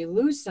and then you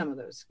lose some of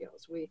those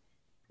skills. We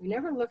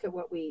never look at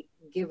what we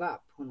give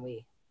up when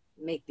we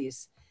make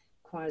these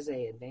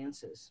quasi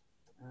advances.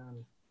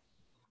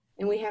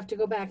 And we have to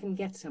go back and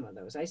get some of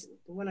those.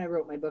 When I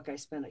wrote my book, I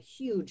spent a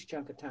huge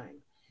chunk of time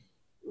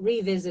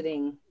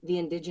revisiting the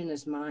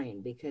indigenous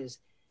mind, because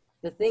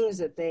the things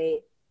that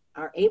they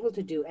are able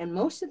to do, and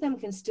most of them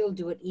can still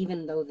do it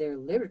even though they're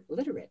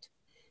literate,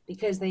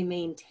 because they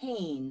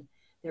maintain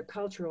their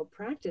cultural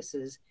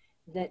practices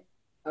that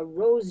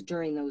arose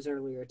during those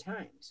earlier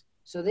times.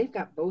 So they've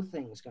got both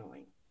things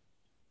going.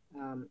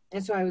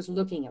 And so I was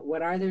looking at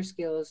what are their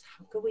skills,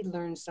 how could we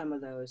learn some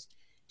of those,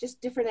 just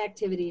different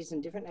activities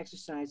and different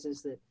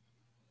exercises that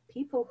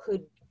people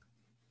could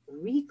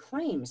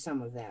reclaim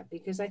some of that,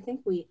 because I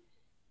think we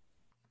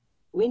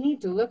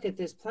need to look at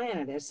this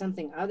planet as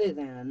something other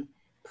than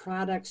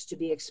products to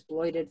be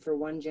exploited for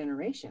one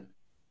generation.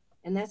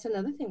 And that's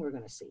another thing we're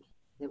going to see,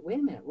 that wait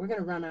a minute, we're going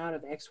to run out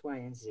of X, Y,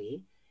 and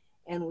Z.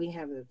 And we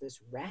have this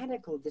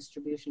radical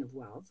distribution of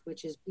wealth,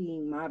 which is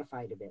being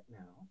modified a bit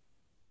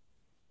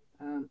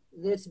now,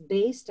 that's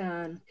based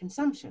on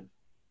consumption.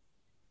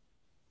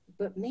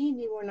 But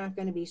maybe we're not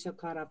going to be so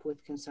caught up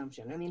with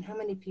consumption. I mean, how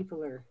many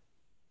people are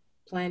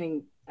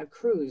planning a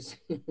cruise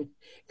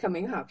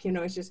coming up?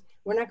 It's just,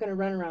 we're not going to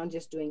run around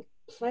just doing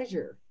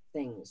pleasure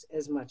things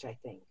as much, I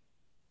think,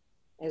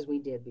 as we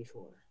did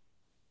before.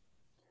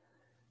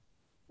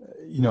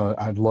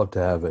 I'd love to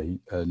have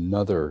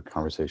another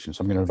conversation,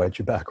 so I'm going to invite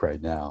you back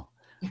right now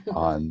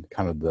on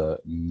kind of the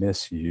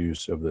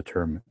misuse of the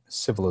term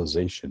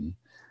civilization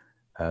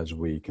as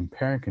we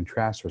compare and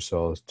contrast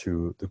ourselves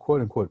to the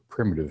quote-unquote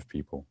primitive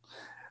people,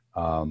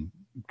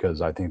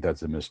 because I think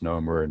that's a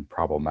misnomer and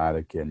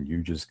problematic. And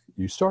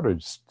you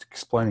started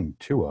explaining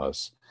to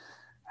us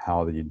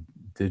how the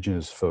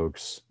indigenous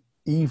folks,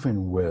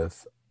 even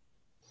with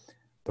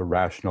the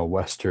rational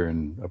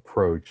Western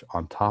approach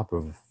on top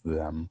of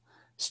them,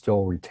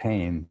 still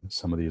retain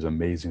some of these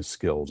amazing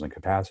skills and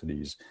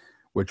capacities,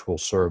 which will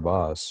serve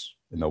us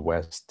in the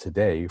West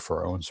today for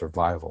our own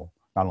survival.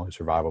 Not only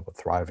survival, but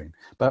thriving.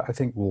 But I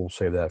think we'll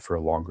save that for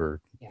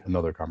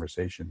another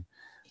conversation.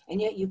 And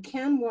yet you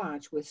can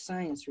watch with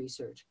science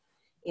research,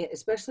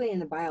 especially in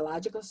the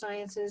biological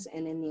sciences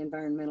and in the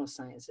environmental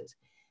sciences,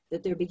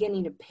 that they're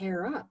beginning to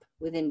pair up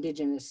with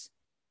indigenous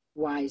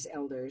wise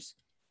elders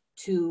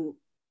to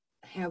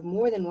have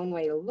more than one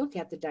way to look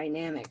at the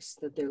dynamics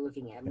that they're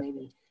looking at,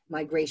 maybe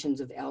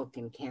migrations of elk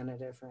in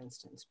Canada, for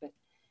instance. But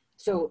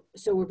so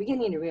we're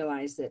beginning to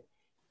realize that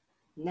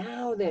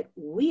now that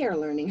we are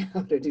learning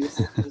how to do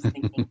systems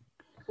thinking,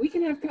 we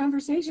can have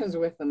conversations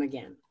with them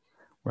again,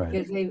 right?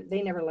 Because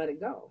they never let it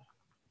go.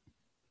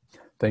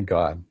 Thank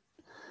God.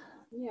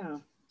 Yeah,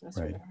 that's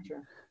right. For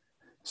sure.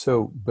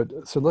 So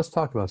let's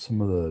talk about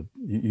some of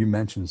you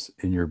mentioned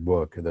in your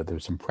book that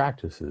there's some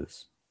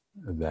practices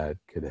that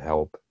could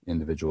help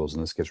individuals.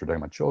 In this case, we're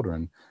talking about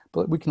children,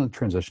 but we can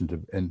transition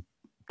to and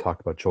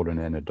talk about children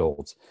and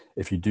adults.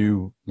 If you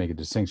do make a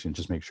distinction,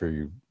 just make sure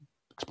you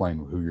explain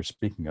who you're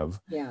speaking of.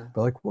 Yeah.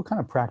 But like, what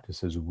kind of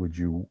practices would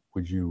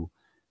you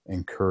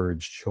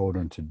encourage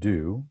children to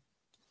do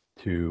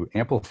to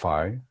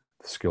amplify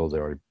the skills they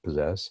already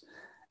possess?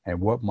 And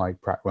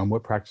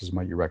what practices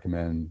might you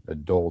recommend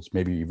adults,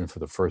 maybe even for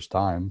the first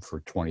time for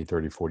 20,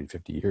 30, 40,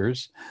 50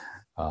 years,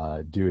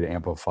 do to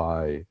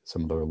amplify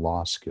some of their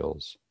lost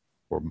skills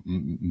or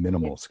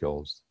minimal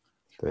skills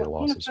that they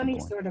lost at some point? In a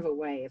funny sort of a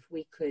way,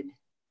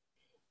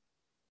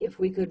 if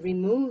we could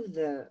remove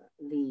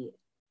the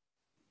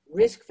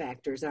risk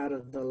factors out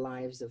of the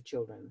lives of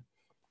children,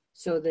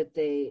 so that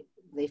they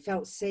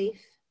felt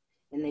safe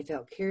and they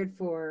felt cared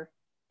for,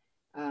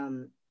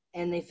 and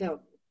they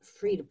felt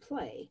free to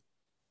play,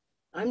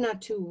 I'm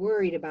not too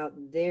worried about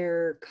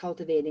their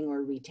cultivating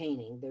or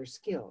retaining their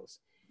skills.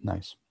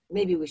 Nice.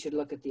 Maybe we should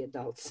look at the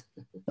adults.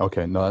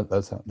 Okay, no,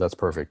 that's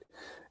perfect.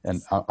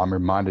 And I'm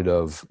reminded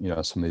of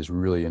some of these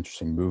really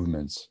interesting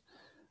movements.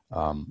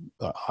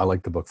 I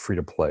like the book Free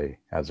to Play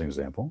as an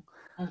example,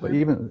 but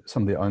even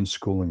some of the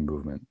unschooling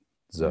movement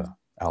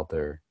out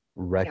there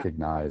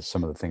recognize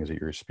some of the things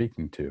that you're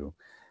speaking to.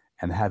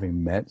 And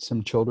having met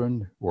some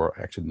children who are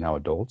actually now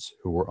adults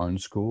who were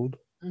unschooled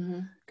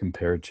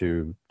compared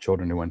to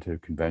children who went to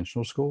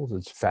conventional schools,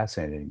 it's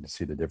fascinating to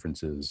see the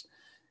differences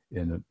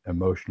in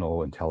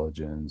emotional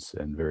intelligence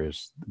and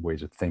various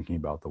ways of thinking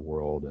about the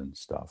world and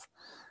stuff.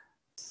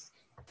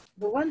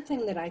 The one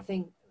thing that I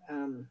think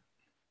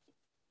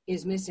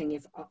is missing,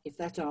 if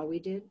that's all we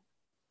did,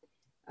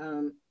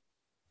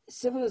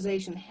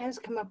 civilization has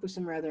come up with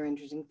some rather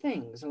interesting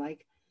things,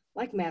 like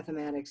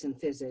mathematics and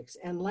physics,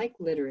 and like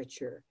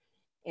literature,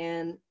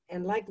 and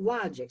like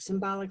logic,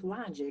 symbolic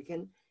logic.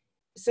 And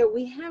so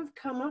we have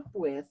come up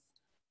with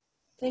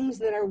things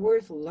that are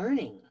worth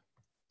learning.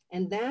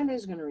 And that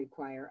is going to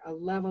require a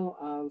level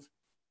of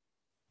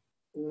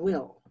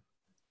will,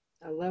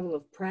 a level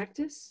of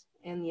practice,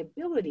 and the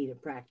ability to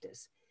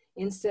practice,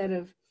 instead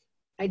of,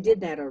 I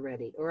did that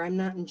already, or I'm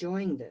not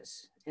enjoying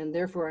this, and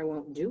therefore I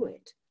won't do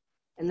it.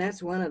 And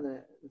that's one of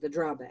the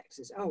drawbacks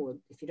is, oh, well,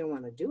 if you don't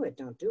want to do it,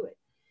 don't do it.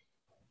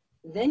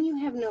 Then you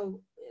have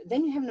no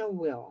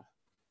will.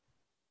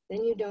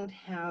 Then you don't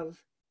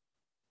have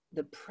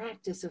the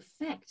practice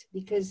effect,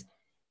 because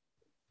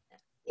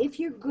if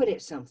you're good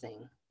at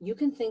something, you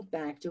can think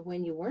back to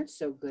when you weren't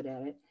so good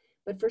at it,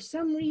 but for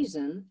some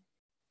reason,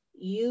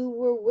 you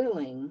were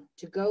willing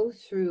to go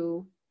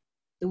through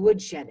the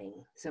woodshedding,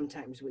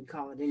 sometimes we'd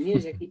call it in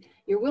music.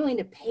 You're willing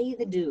to pay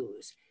the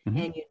dues,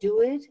 and you do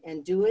it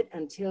and do it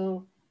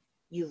until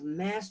you've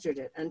mastered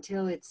it,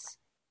 until it's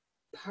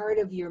part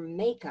of your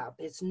makeup.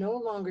 It's no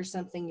longer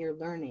something you're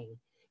learning.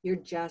 You're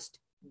just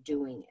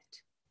doing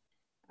it.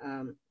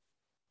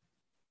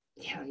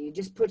 You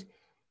just put,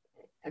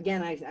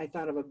 again, I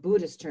thought of a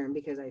Buddhist term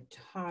because I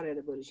taught at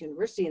a Buddhist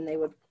university, and they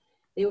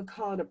would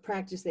call it a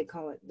practice. They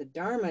call it the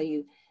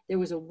Dharma. There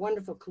was a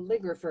wonderful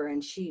calligrapher,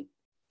 and she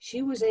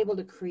was able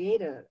to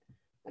create a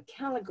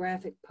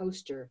calligraphic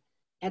poster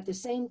at the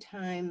same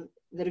time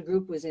that a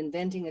group was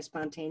inventing a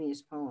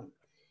spontaneous poem.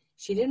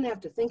 She didn't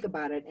have to think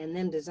about it and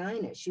then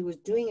design it. She was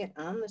doing it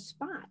on the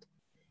spot.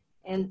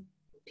 And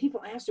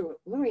people asked her,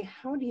 Lori,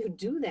 how do you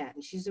do that?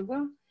 And she said,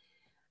 well,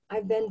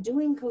 I've been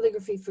doing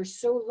calligraphy for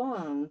so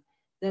long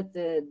that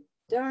the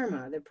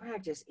Dharma, the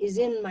practice, is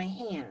in my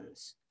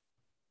hands.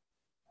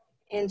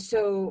 And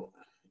so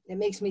it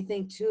makes me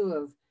think too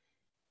of,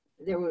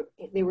 they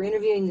were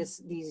interviewing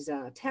these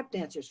tap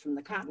dancers from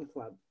the Cotton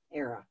Club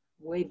era,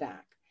 way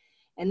back.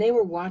 And they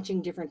were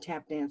watching different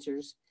tap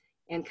dancers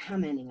and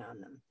commenting on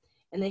them.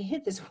 And they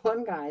hit this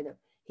one guy that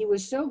he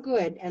was so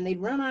good, and they'd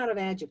run out of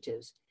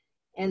adjectives.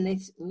 And they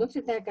looked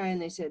at that guy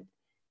and they said,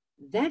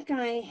 that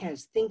guy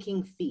has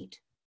thinking feet.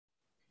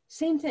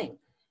 Same thing.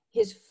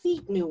 His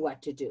feet knew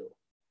what to do.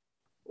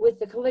 With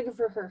the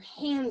calligrapher, her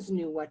hands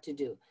knew what to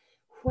do.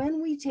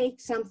 When we take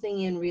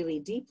something in really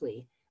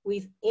deeply,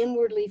 we've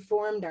inwardly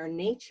formed our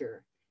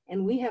nature,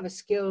 and we have a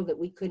skill that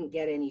we couldn't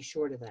get any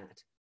short of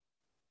that.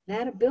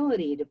 That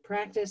ability to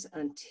practice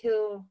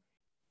until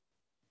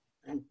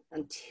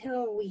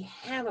we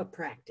have a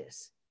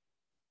practice.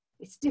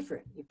 It's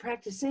different. You're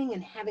practicing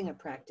and having a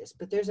practice,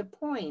 but there's a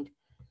point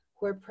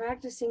where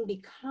practicing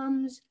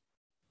becomes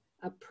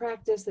a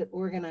practice that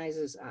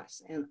organizes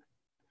us. And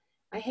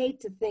I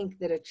hate to think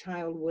that a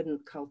child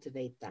wouldn't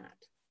cultivate that.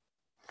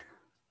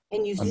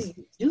 And you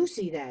do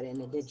see that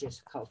in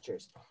indigenous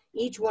cultures.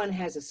 Each one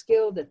has a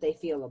skill that they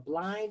feel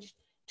obliged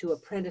to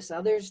apprentice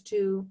others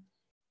to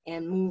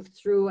and move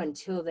through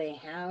until they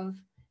have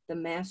the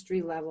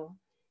mastery level.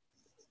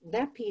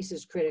 That piece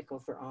is critical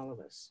for all of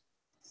us.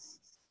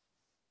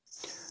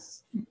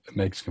 It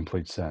makes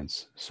complete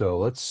sense. So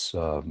let's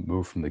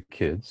move from the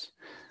kids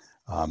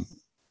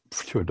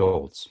to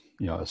adults.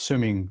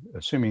 Assuming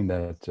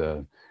that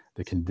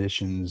the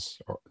conditions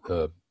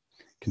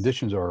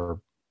are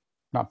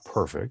not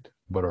perfect,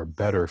 but are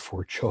better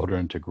for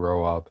children to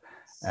grow up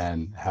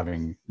and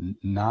having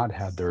not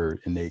had their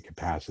innate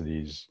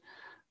capacities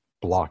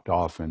blocked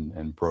off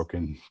and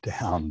broken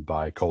down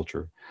by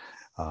culture,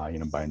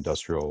 by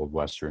industrial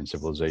Western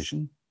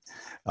civilization.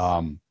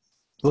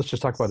 Let's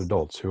just talk about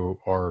adults who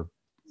are,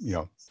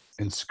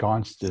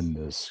 ensconced in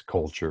this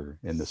culture,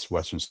 in this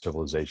Western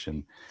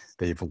civilization.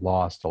 They've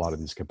lost a lot of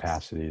these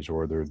capacities,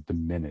 or they're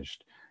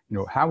diminished.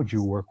 How would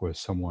you work with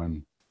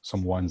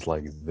someone's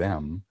like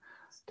them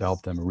to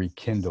help them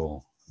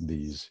rekindle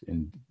these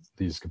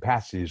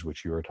capacities,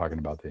 which you were talking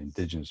about the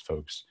indigenous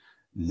folks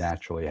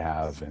naturally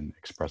have and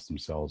express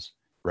themselves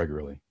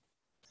regularly?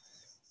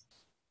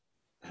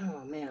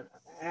 Oh man,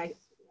 I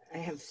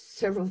have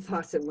several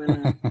thoughts that went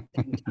on at the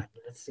same time.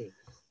 Let's see.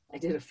 I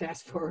did a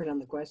fast forward on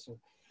the question.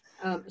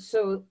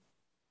 So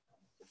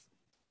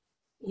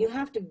you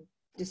have to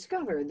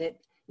discover that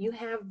you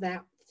have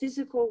that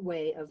physical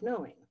way of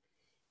knowing.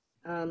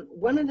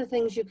 One of the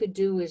things you could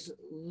do is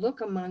look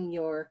among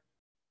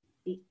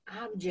the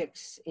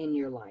objects in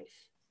your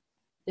life.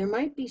 There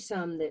might be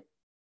some that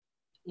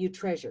you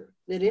treasure,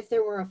 that if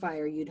there were a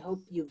fire, you'd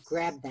hope you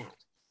grabbed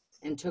that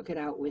and took it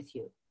out with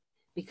you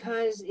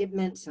because it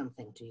meant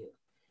something to you.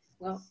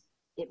 Well,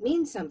 it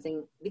means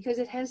something because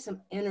it has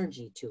some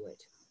energy to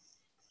it.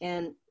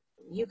 And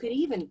you could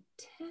even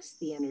test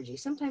the energy.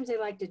 Sometimes they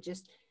like to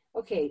just,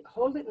 okay,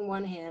 hold it in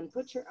one hand,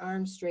 put your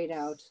arm straight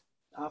out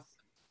off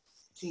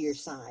to your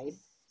side,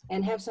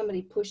 and have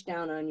somebody push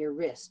down on your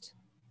wrist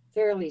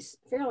fairly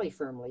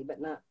firmly, but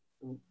not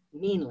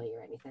meanly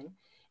or anything.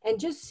 And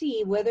just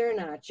see whether or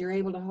not you're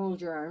able to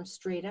hold your arm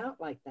straight out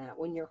like that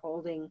when you're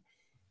holding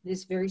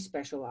this very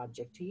special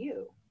object to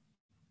you.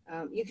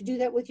 You could do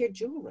that with your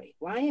jewelry.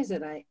 Why is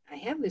it I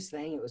have this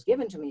thing, it was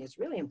given to me, it's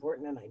really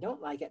important, and I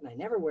don't like it, and I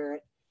never wear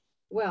it.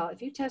 Well,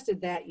 if you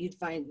tested that, you'd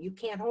find you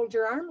can't hold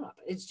your arm up.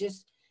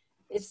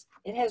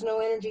 It has no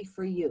energy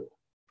for you.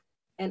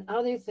 And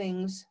other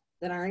things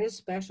that aren't as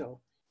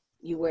special,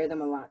 you wear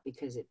them a lot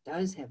because it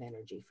does have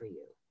energy for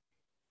you.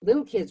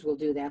 Little kids will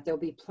do that. They'll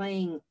be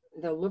playing,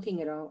 they're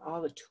looking at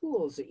all the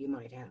tools that you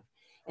might have.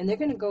 And they're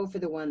going to go for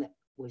the one that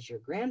was your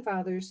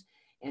grandfather's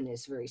and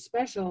is very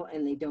special,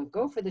 and they don't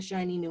go for the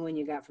shiny new one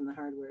you got from the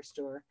hardware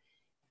store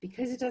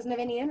because it doesn't have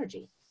any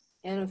energy.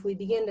 And if we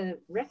begin to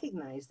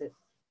recognize that,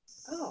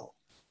 oh,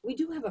 we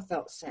do have a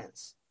felt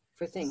sense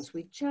for things,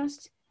 we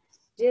just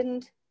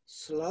didn't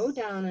slow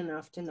down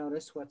enough to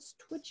notice what's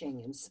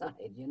twitching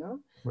inside, you know?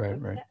 Right,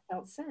 right. That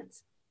felt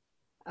sense.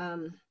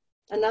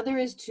 Another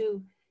is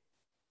to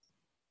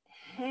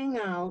hang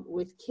out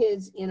with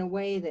kids in a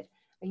way that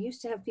I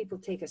used to have people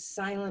take a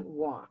silent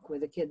walk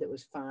with a kid that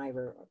was 5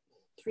 or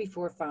 3,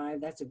 4,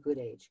 5. That's a good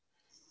age.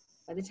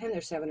 By the time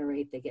they're 7 or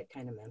 8, they get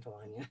kind of mental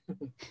on you.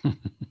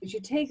 But you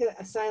take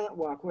a silent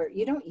walk where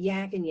you don't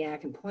yak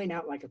and point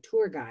out like a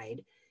tour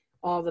guide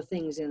all the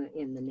things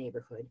in the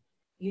neighborhood.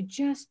 You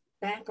just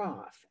back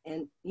off,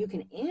 and you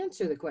can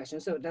answer the question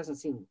so it doesn't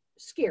seem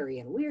scary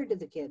and weird to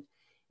the kid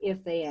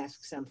if they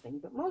ask something.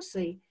 But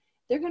mostly,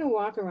 they're going to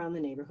walk around the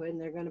neighborhood and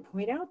they're going to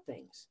point out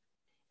things.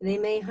 And they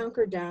may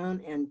hunker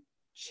down and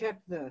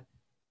check the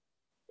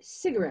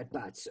cigarette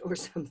butts or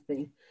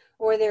something,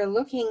 or they're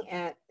looking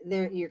at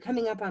you're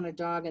coming up on a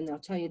dog and they'll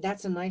tell you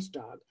that's a nice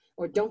dog,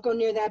 or don't go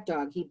near that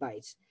dog, he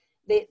bites.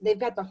 They've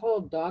got the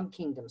whole dog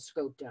kingdom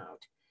scoped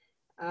out,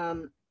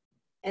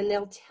 and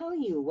they'll tell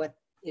you what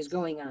is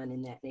going on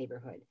in that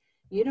neighborhood.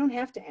 You don't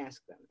have to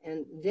ask them,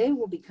 and they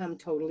will become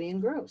totally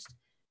engrossed.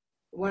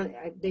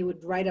 They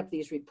would write up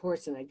these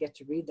reports and I'd get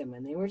to read them,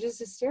 and they were just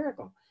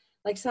hysterical.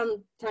 Like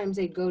sometimes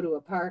they'd go to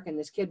a park and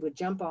this kid would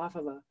jump off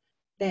of a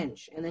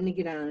bench, and then he'd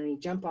get down and he'd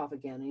jump off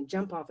again and he'd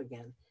jump off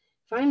again.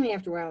 Finally,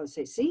 after a while, I'd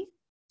say, see,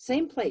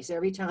 same place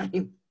every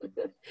time.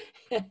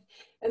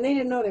 And they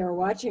didn't know they were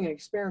watching an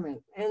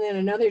experiment. And then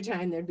another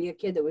time there'd be a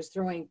kid that was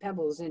throwing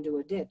pebbles into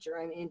a ditch or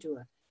into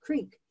a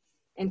creek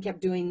and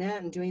kept doing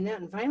that and doing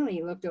that. And finally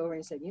he looked over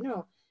and said, you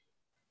know,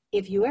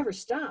 if you ever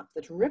stop,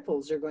 the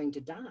ripples are going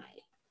to die.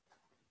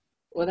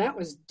 Well, that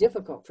was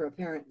difficult for a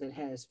parent that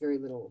has very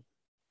little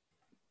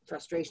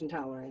frustration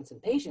tolerance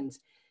and patience.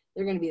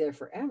 They're going to be there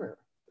forever.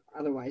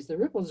 Otherwise, the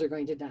ripples are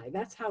going to die.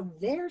 That's how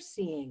they're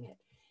seeing it.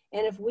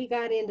 And if we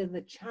got into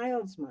the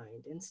child's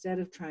mind, instead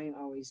of trying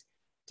always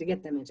to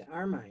get them into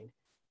our mind,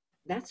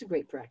 that's a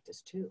great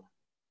practice too.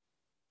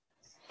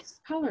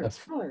 Color,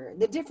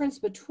 the difference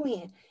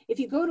between, if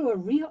you go to a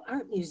real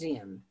art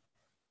museum,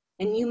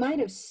 and you might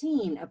have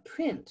seen a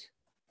print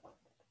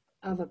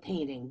of a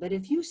painting, but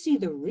if you see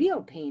the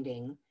real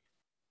painting,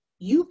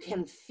 you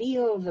can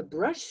feel the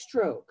brush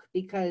stroke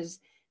because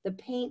the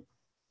paint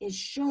is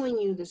showing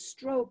you the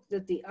stroke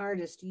that the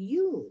artist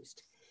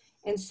used.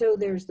 And so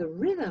there's the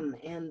rhythm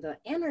and the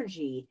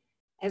energy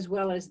as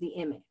well as the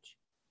image.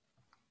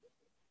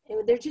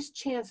 And there are just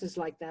chances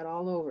like that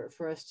all over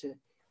for us to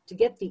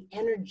get the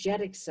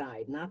energetic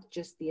side, not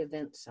just the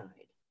event side.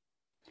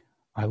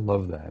 I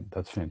love that.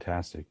 That's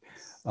fantastic.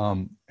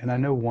 And I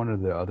know one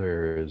of the other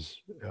areas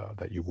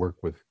that you work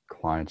with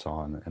clients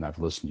on, and I've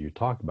listened to you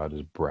talk about,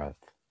 is breath.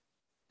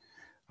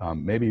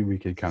 Maybe we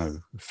could kind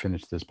of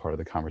finish this part of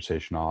the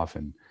conversation off.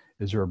 And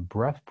is there a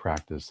breath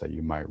practice that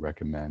you might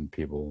recommend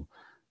people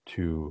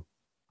to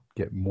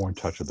get more in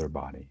touch with their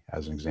body,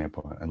 as an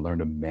example, and learn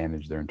to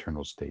manage their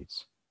internal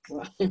states?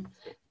 Well,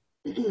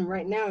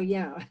 right now,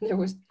 yeah, there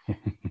was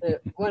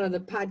one of the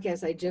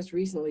podcasts I just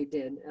recently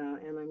did,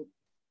 and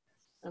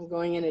I'm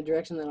going in a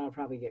direction that I'll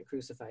probably get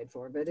crucified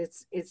for, but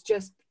it's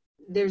just,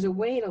 there's a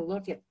way to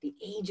look at the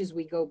ages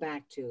we go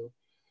back to.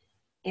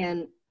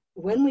 And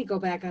when we go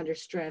back under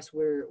stress,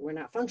 we're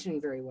not functioning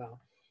very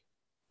well.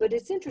 But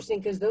it's interesting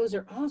because those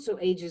are also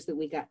ages that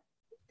we got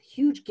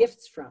huge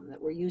gifts from,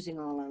 that we're using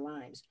all our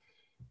lives.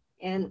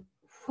 And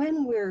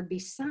when we're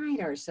beside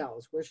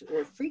ourselves,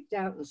 we're freaked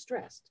out and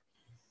stressed,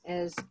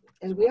 as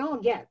we all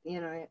get.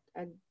 You know,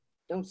 I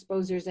don't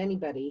suppose there's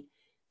anybody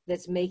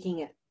that's making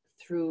it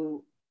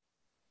through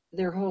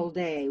their whole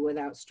day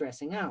without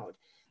stressing out,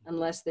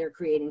 unless they're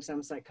creating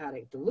some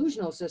psychotic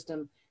delusional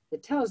system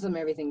that tells them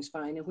everything's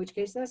fine, in which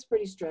case that's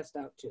pretty stressed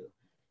out too.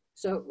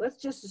 So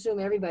let's just assume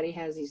everybody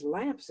has these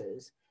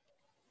lapses,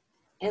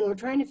 and we're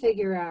trying to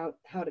figure out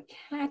how to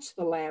catch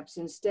the lapse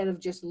instead of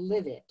just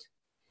live it.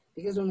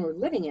 Because when we're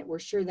living it, we're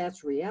sure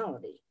that's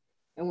reality.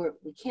 And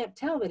we can't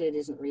tell that it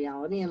isn't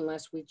reality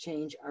unless we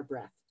change our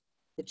breath.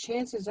 The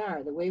chances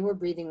are the way we're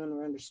breathing when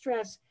we're under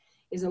stress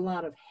is a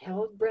lot of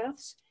held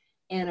breaths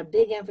and a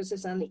big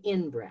emphasis on the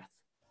in-breath.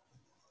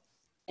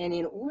 And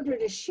in order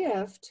to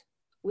shift,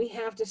 we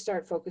have to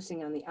start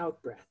focusing on the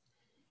out-breath.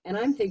 And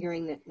I'm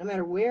figuring that no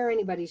matter where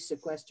anybody's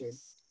sequestered,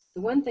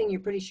 the one thing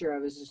you're pretty sure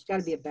of is there's got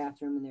to be a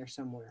bathroom in there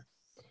somewhere.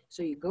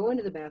 So you go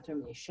into the bathroom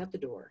and you shut the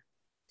door.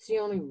 It's the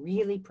only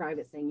really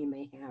private thing you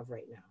may have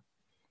right now.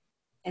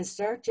 And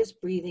start just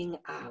breathing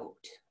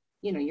out.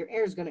 your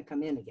air is going to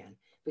come in again,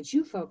 but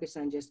you focus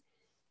on just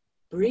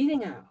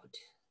breathing out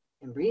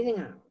and breathing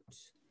out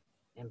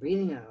and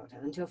breathing out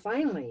until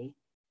finally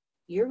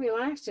you're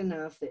relaxed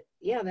enough that,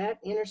 yeah, that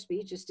inner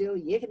speech is still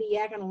yickety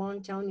yakking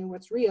along telling you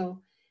what's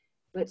real,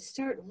 but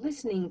start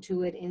listening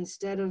to it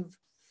instead of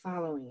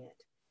following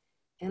it.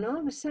 And all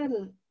of a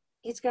sudden,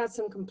 it's got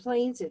some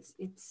complaints. It's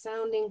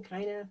sounding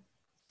kind of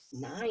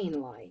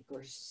 9-like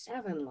or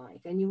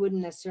 7-like, and you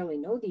wouldn't necessarily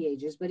know the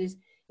ages, but it's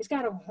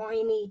got a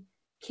whiny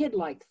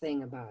kid-like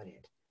thing about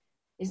it.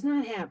 It's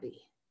not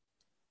happy.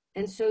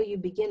 And so you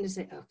begin to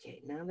say,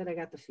 okay, now that I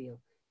got the feel,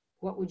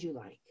 what would you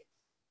like?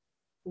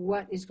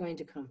 What is going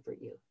to comfort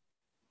you?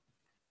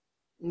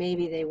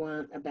 Maybe they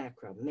want a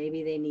back rub.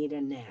 Maybe they need a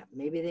nap.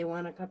 Maybe they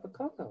want a cup of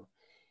cocoa.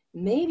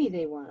 Maybe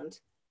they want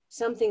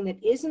something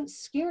that isn't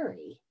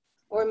scary,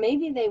 or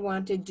maybe they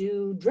want to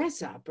do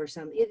dress up or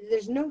something.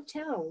 There's no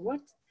tell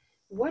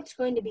what's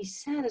going to be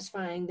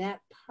satisfying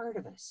that part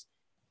of us.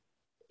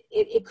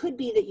 It could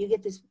be that you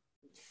get this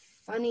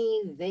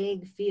funny,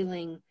 vague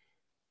feeling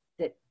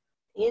that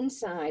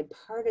inside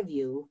part of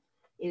you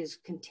is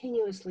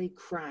continuously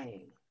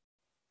crying.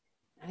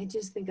 I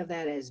just think of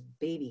that as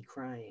baby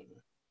crying.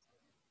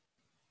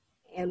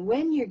 And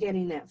when you're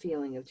getting that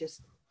feeling of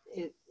just,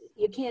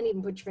 you can't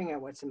even put your finger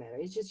on what's the matter.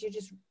 It's just, you're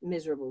just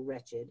miserable,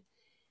 wretched.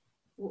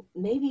 Well,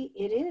 maybe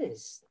it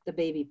is the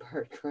baby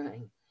part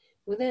crying.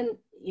 Well, then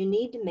you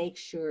need to make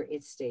sure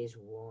it stays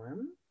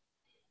warm,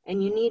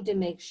 and you need to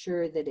make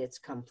sure that it's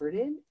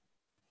comforted,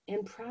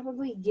 and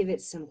probably give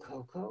it some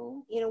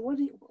cocoa. What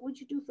would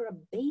you do for a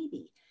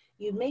baby?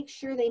 You'd make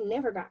sure they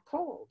never got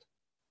cold.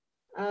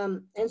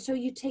 And so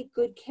you take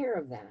good care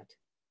of that.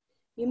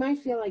 You might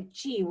feel like,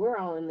 gee, we're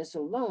all in this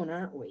alone,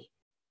 aren't we?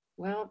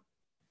 Well,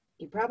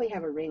 you probably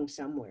have a ring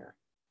somewhere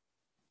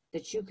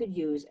that you could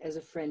use as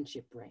a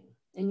friendship ring.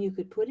 And you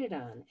could put it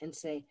on and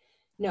say,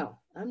 no,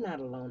 I'm not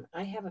alone.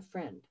 I have a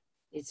friend.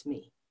 It's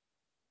me.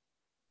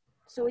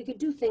 So we could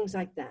do things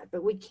like that,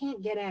 but we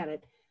can't get at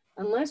it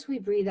unless we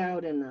breathe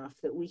out enough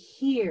that we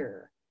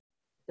hear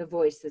the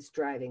voice that's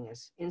driving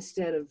us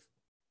instead of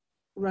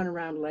run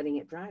around letting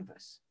it drive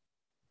us.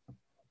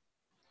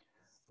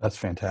 That's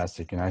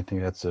fantastic. And I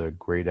think that's a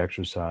great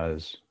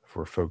exercise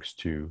for folks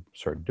to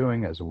start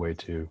doing as a way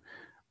to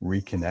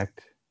reconnect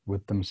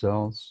with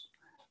themselves,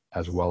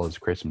 as well as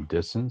create some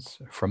distance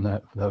from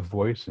that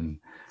voice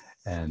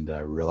and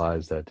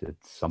realize that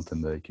it's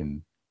something they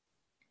can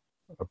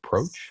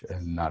approach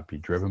and not be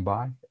driven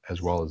by,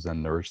 as well as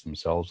then nourish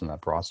themselves in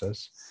that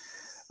process.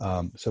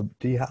 So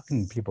Dee, how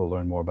can people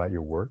learn more about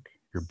your work,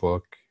 your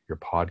book, your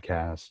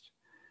podcast,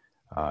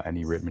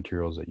 any written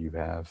materials that you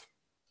have,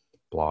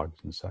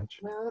 blogs and such?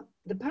 Well,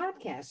 the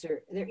podcasts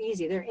they're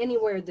easy. They're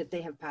anywhere that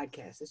they have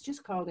podcasts. It's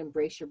just called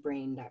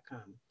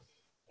embraceyourbrain.com.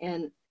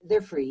 And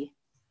they're free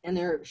and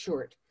they're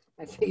short.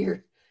 I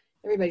figure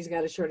everybody's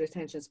got a short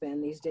attention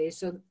span these days.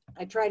 So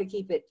I try to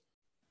keep it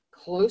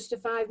close to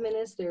 5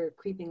 minutes. They're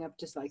creeping up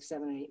just like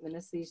 7 or 8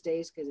 minutes these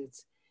days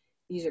because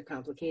these are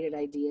complicated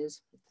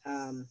ideas.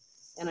 And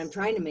I'm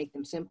trying to make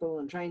them simple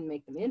and trying to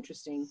make them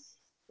interesting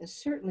and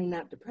certainly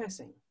not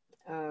depressing.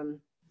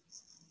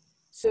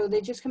 So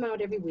they just come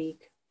out every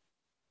week,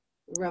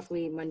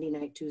 roughly Monday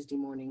night, Tuesday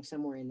morning,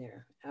 somewhere in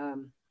there.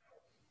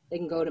 They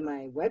can go to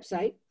my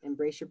website,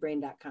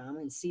 embraceyourbrain.com,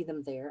 and see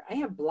them there. I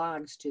have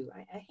blogs too.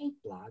 I hate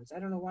blogs. I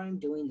don't know why I'm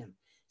doing them.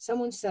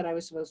 Someone said I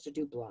was supposed to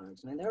do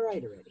blogs, and they're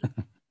right already.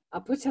 I'll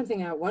put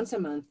something out once a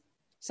month,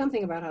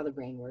 something about how the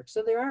brain works.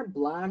 So there are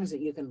blogs that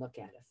you can look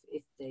at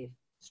if they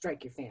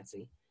strike your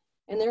fancy.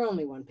 And they're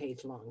only one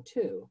page long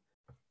too.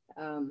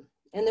 And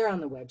they're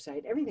on the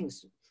website.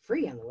 Everything's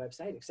free on the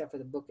website except for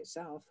the book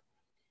itself.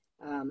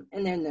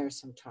 And then there's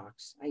some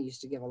talks. I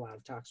used to give a lot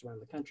of talks around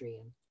the country,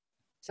 and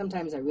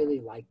sometimes I really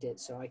liked it,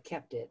 so I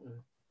kept it. And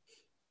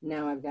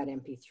now I've got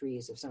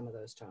MP3s of some of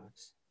those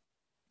talks.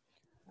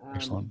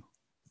 Excellent.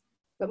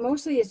 But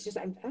mostly it's just,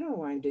 I don't know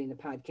why I'm doing the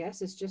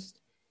podcast.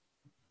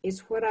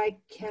 It's what I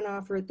can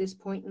offer at this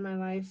point in my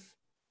life.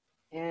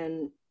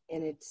 And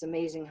it's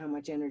amazing how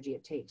much energy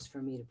it takes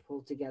for me to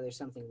pull together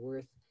something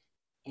worth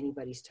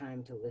anybody's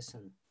time to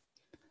listen.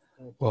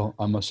 Well,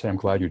 I must say I'm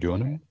glad you're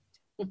doing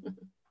it.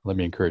 Let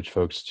me encourage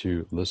folks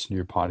to listen to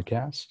your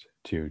podcast,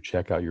 to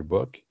check out your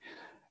book,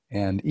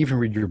 and even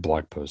read your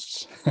blog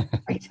posts.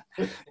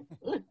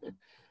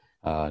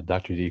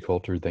 Dr. Dee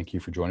Coulter, thank you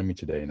for joining me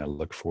today, and I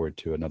look forward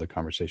to another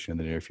conversation in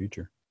the near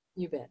future.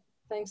 You bet.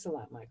 Thanks a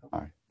lot, Michael.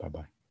 All right.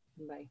 Bye-bye.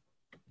 Bye.